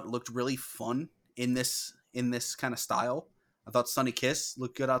J, I thought, looked really fun in this kind of style. I thought Sonny Kiss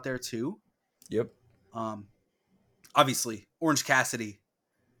looked good out there too. Yep. Obviously, Orange Cassidy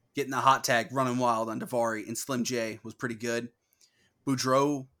getting the hot tag running wild on Daivari and Slim J was pretty good.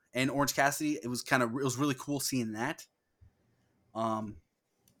 Boudreaux and Orange Cassidy, it was really cool seeing that.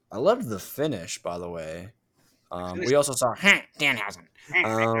 I loved the finish, by the way. We also saw Danhausen.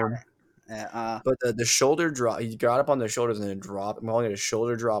 But the shoulder drop, he got up on the shoulders and then dropped. I'm calling it a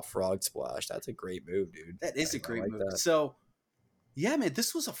shoulder drop frog splash. That's a great move, dude. That is a great move. That. So, yeah, man,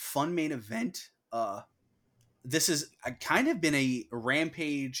 this was a fun main event. This has kind of been a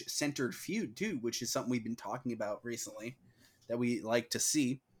Rampage centered feud too, which is something we've been talking about recently that we like to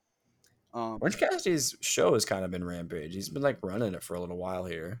see. Orange Cassidy's show has kind of been Rampage. He's been like running it for a little while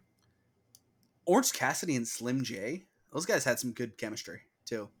here. Orange Cassidy and Slim J, those guys had some good chemistry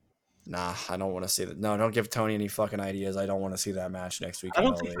too. Nah, I don't want to see that. No, don't give Tony any fucking ideas. I don't want to see that match next week. I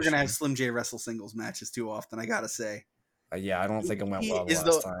don't think we're gonna have Slim J wrestle singles matches too often. I gotta say. Yeah, I don't think it went well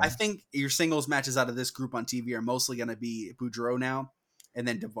last time. I think your singles matches out of this group on TV are mostly gonna be Boudreaux now, and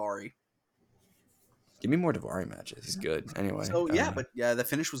then Daivari. Give me more Daivari matches. He's good. Anyway. So the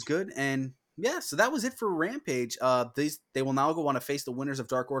finish was good, and yeah, so that was it for Rampage. They will now go on to face the winners of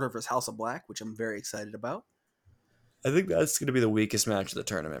Dark Order versus House of Black, which I'm very excited about. I think that's going to be the weakest match of the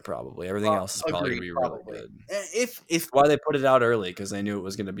tournament, probably. Everything else is probably going to be really good. If why they put it out early, because they knew it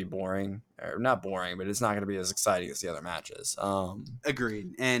was going to be boring, or not boring, but it's not going to be as exciting as the other matches.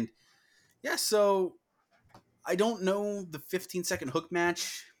 Agreed. And yeah, so I don't know the 15-second hook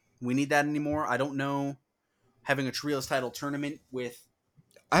match. We need that anymore. I don't know having a trios title tournament with.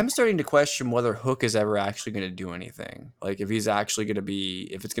 I'm starting to question whether Hook is ever actually going to do anything. Like if he's actually going to be,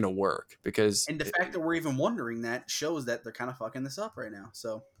 if it's going to work, because. And the fact that we're even wondering that shows that they're kind of fucking this up right now.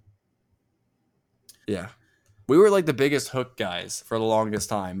 So. Yeah. We were like the biggest Hook guys for the longest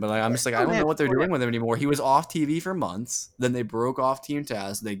time, but like I'm just like, I don't know what they're doing with him anymore. He was off TV for months. Then they broke off Team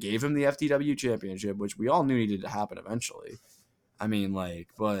Taz. They gave him the FTW championship, which we all knew needed to happen eventually. I mean, like,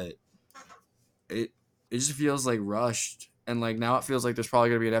 but it just feels like rushed. And like now it feels like there's probably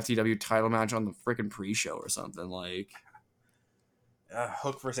gonna be an FTW title match on the freaking pre-show or something. Like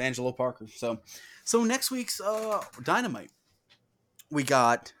Hook versus Angelo Parker. So next week's Dynamite, we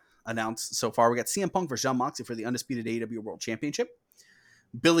got announced so far. We got CM Punk versus Jon Moxley for the undisputed AEW World Championship.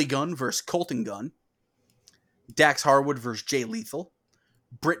 Billy Gunn versus Colton Gunn. Dax Harwood versus Jay Lethal.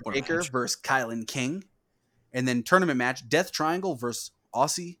 Britt Baker versus Kylan King. And then tournament match, Death Triangle versus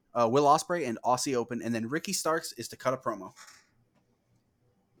Will Ospreay and Aussie Open, and then Ricky Starks is to cut a promo.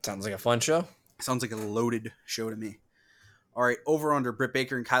 Sounds like a fun show. Sounds like a loaded show to me. All right, over under Britt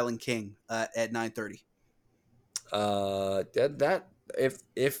Baker and Kylan King at 9:30. That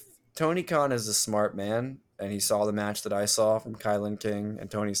if Tony Khan is a smart man and he saw the match that I saw from Kylan King and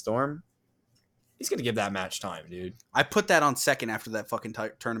Tony Storm, he's gonna give that match time, dude. I put that on second after that fucking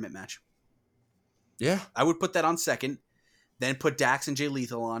tournament match. Yeah, I would put that on second. Then put Dax and Jay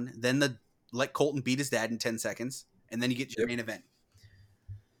Lethal on. Then let Colton beat his dad in 10 seconds. And then you get your main event.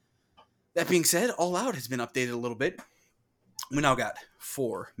 That being said, All Out has been updated a little bit. We now got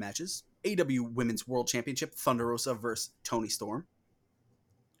 4 matches. AW Women's World Championship, Thunder Rosa versus Toni Storm.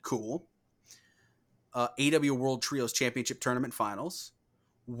 Cool. AW World Trios Championship Tournament Finals.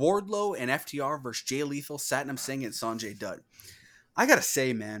 Wardlow and FTR versus Jay Lethal, Satnam Singh, and Sanjay Dutt. I gotta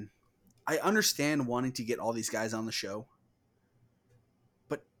say, man, I understand wanting to get all these guys on the show.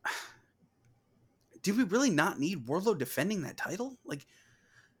 But do we really not need Wardlow defending that title? Like,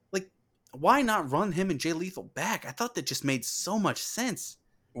 why not run him and Jay Lethal back? I thought that just made so much sense.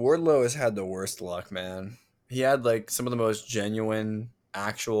 Wardlow has had the worst luck, man. He had like some of the most genuine,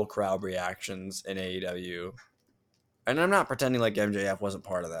 actual crowd reactions in AEW. And I'm not pretending like MJF wasn't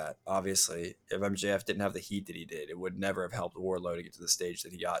part of that. Obviously, if MJF didn't have the heat that he did, it would never have helped Wardlow to get to the stage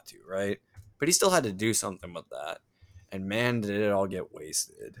that he got to, right? But he still had to do something with that. And man, did it all get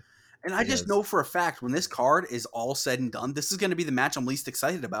wasted. And I just know for a fact when this card is all said and done, this is going to be the match I'm least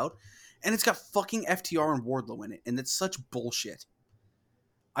excited about. And it's got fucking FTR and Wardlow in it. And it's such bullshit.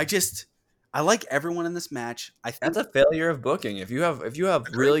 I like everyone in this match. I think that's a failure of booking. If you have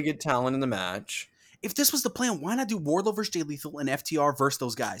really good talent in the match, if this was the plan, why not do Wardlow versus Jay Lethal and FTR versus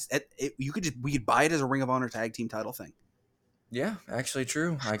those guys? We could buy it as a Ring of Honor tag team title thing. Yeah, actually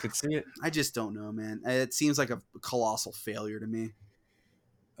true. I could see it. I just don't know, man. It seems like a colossal failure to me.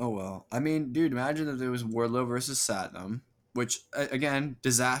 Oh, well. I mean, dude, imagine if there was Wardlow versus Satnam, which, again,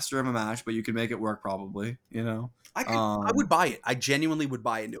 disaster of a match, but you could make it work probably, you know? I would buy it. I genuinely would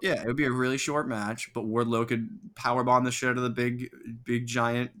buy into it. Yeah, it would be a really short match, but Wardlow could powerbomb the shit out of the big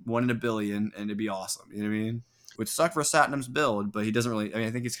giant 1 in a billion, and it'd be awesome. You know what I mean? It would suck for Satnam's build, but he doesn't really. I mean,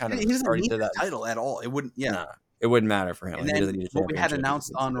 I think he's kind of he doesn't already need did the that title at all. It wouldn't. Yeah, nah, it wouldn't matter for him. And then what we had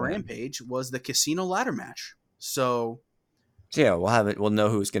announced on Rampage was the Casino ladder match. So yeah, we'll have it. We'll know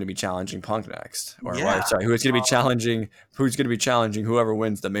who's going to be challenging Punk next, or who's going to be challenging whoever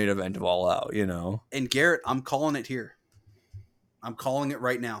wins the main event of All Out. You know. And Garrett, I'm calling it here. I'm calling it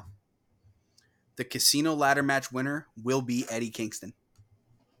right now. The Casino ladder match winner will be Eddie Kingston.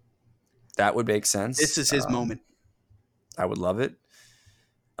 That would make sense. This is his moment. I would love it.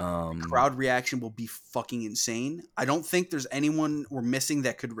 Crowd reaction will be fucking insane. I don't think there's anyone we're missing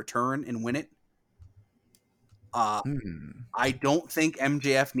that could return and win it. I don't think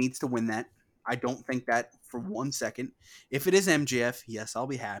MJF needs to win that. I don't think that for 1 second. If it is MJF, yes, I'll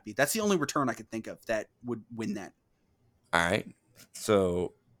be happy. That's the only return I could think of that would win that. All right.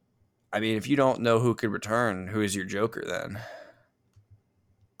 So, I mean, if you don't know who could return, who is your Joker then?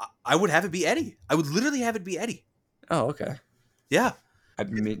 I would have it be Eddie. I would literally have it be Eddie. Oh, okay. Yeah. I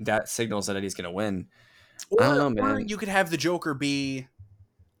mean, that signals that Eddie's going to win. I don't know, man. Or you could have the Joker be,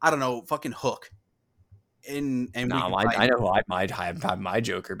 I don't know, fucking Hook. I know who I might have my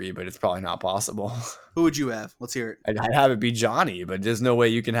Joker be, but it's probably not possible. Who would you have? Let's hear it. I'd have it be Johnny, but there's no way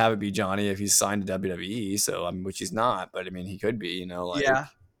you can have it be Johnny if he's signed to WWE. So I mean, which he's not, but I mean, he could be. You know, like yeah.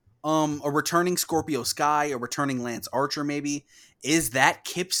 A returning Scorpio Sky, a returning Lance Archer, maybe. Is that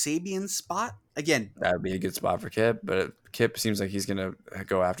Kip Sabian's spot again? That would be a good spot for Kip, but Kip seems like he's gonna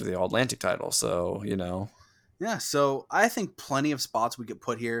go after the All Atlantic title. So you know. Yeah. So I think plenty of spots we could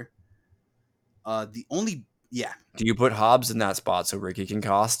put here. Do you put Hobbs in that spot so Ricky can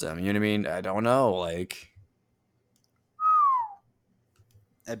cost him? You know what I mean? I don't know. Like,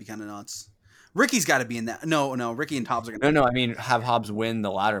 that'd be kind of nuts. Ricky's got to be in that. No. Ricky and Hobbs are gonna. No. I mean, have Hobbs win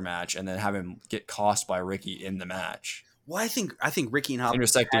the ladder match and then have him get cost by Ricky in the match. Well, I think Ricky and Hobbs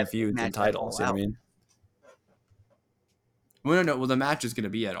intersecting feuds and titles. You know what I mean? Well, no. Well, the match is going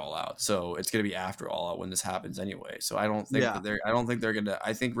to be at All Out, so it's going to be after All Out when this happens anyway. So I don't think they're going to.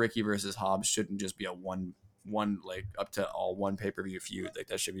 I think Ricky versus Hobbs shouldn't just be a one like up to all one pay-per-view feud. Like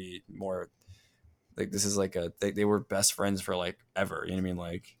that should be more. Like this is like they were best friends for like ever. You know what I mean?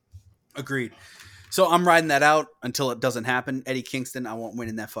 Like, agreed. So I'm riding that out until it doesn't happen. Eddie Kingston, I won't win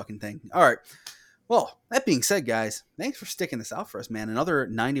in that fucking thing. All right. Well, that being said, guys, thanks for sticking this out for us, man. Another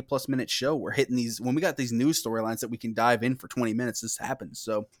 90-plus minute show. We're hitting these when we got these news storylines that we can dive in for 20 minutes. This happens.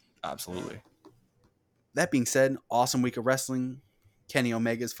 So, absolutely. That being said, awesome week of wrestling. Kenny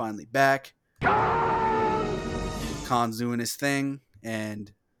Omega's finally back. Khan's doing his thing,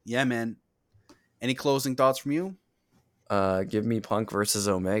 and yeah, man. Any closing thoughts from you? Give me Punk versus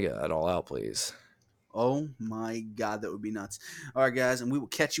Omega at All Out, please. Oh my God, that would be nuts. All right, guys, and we will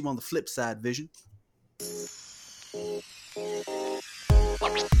catch you on the flip side, Vision.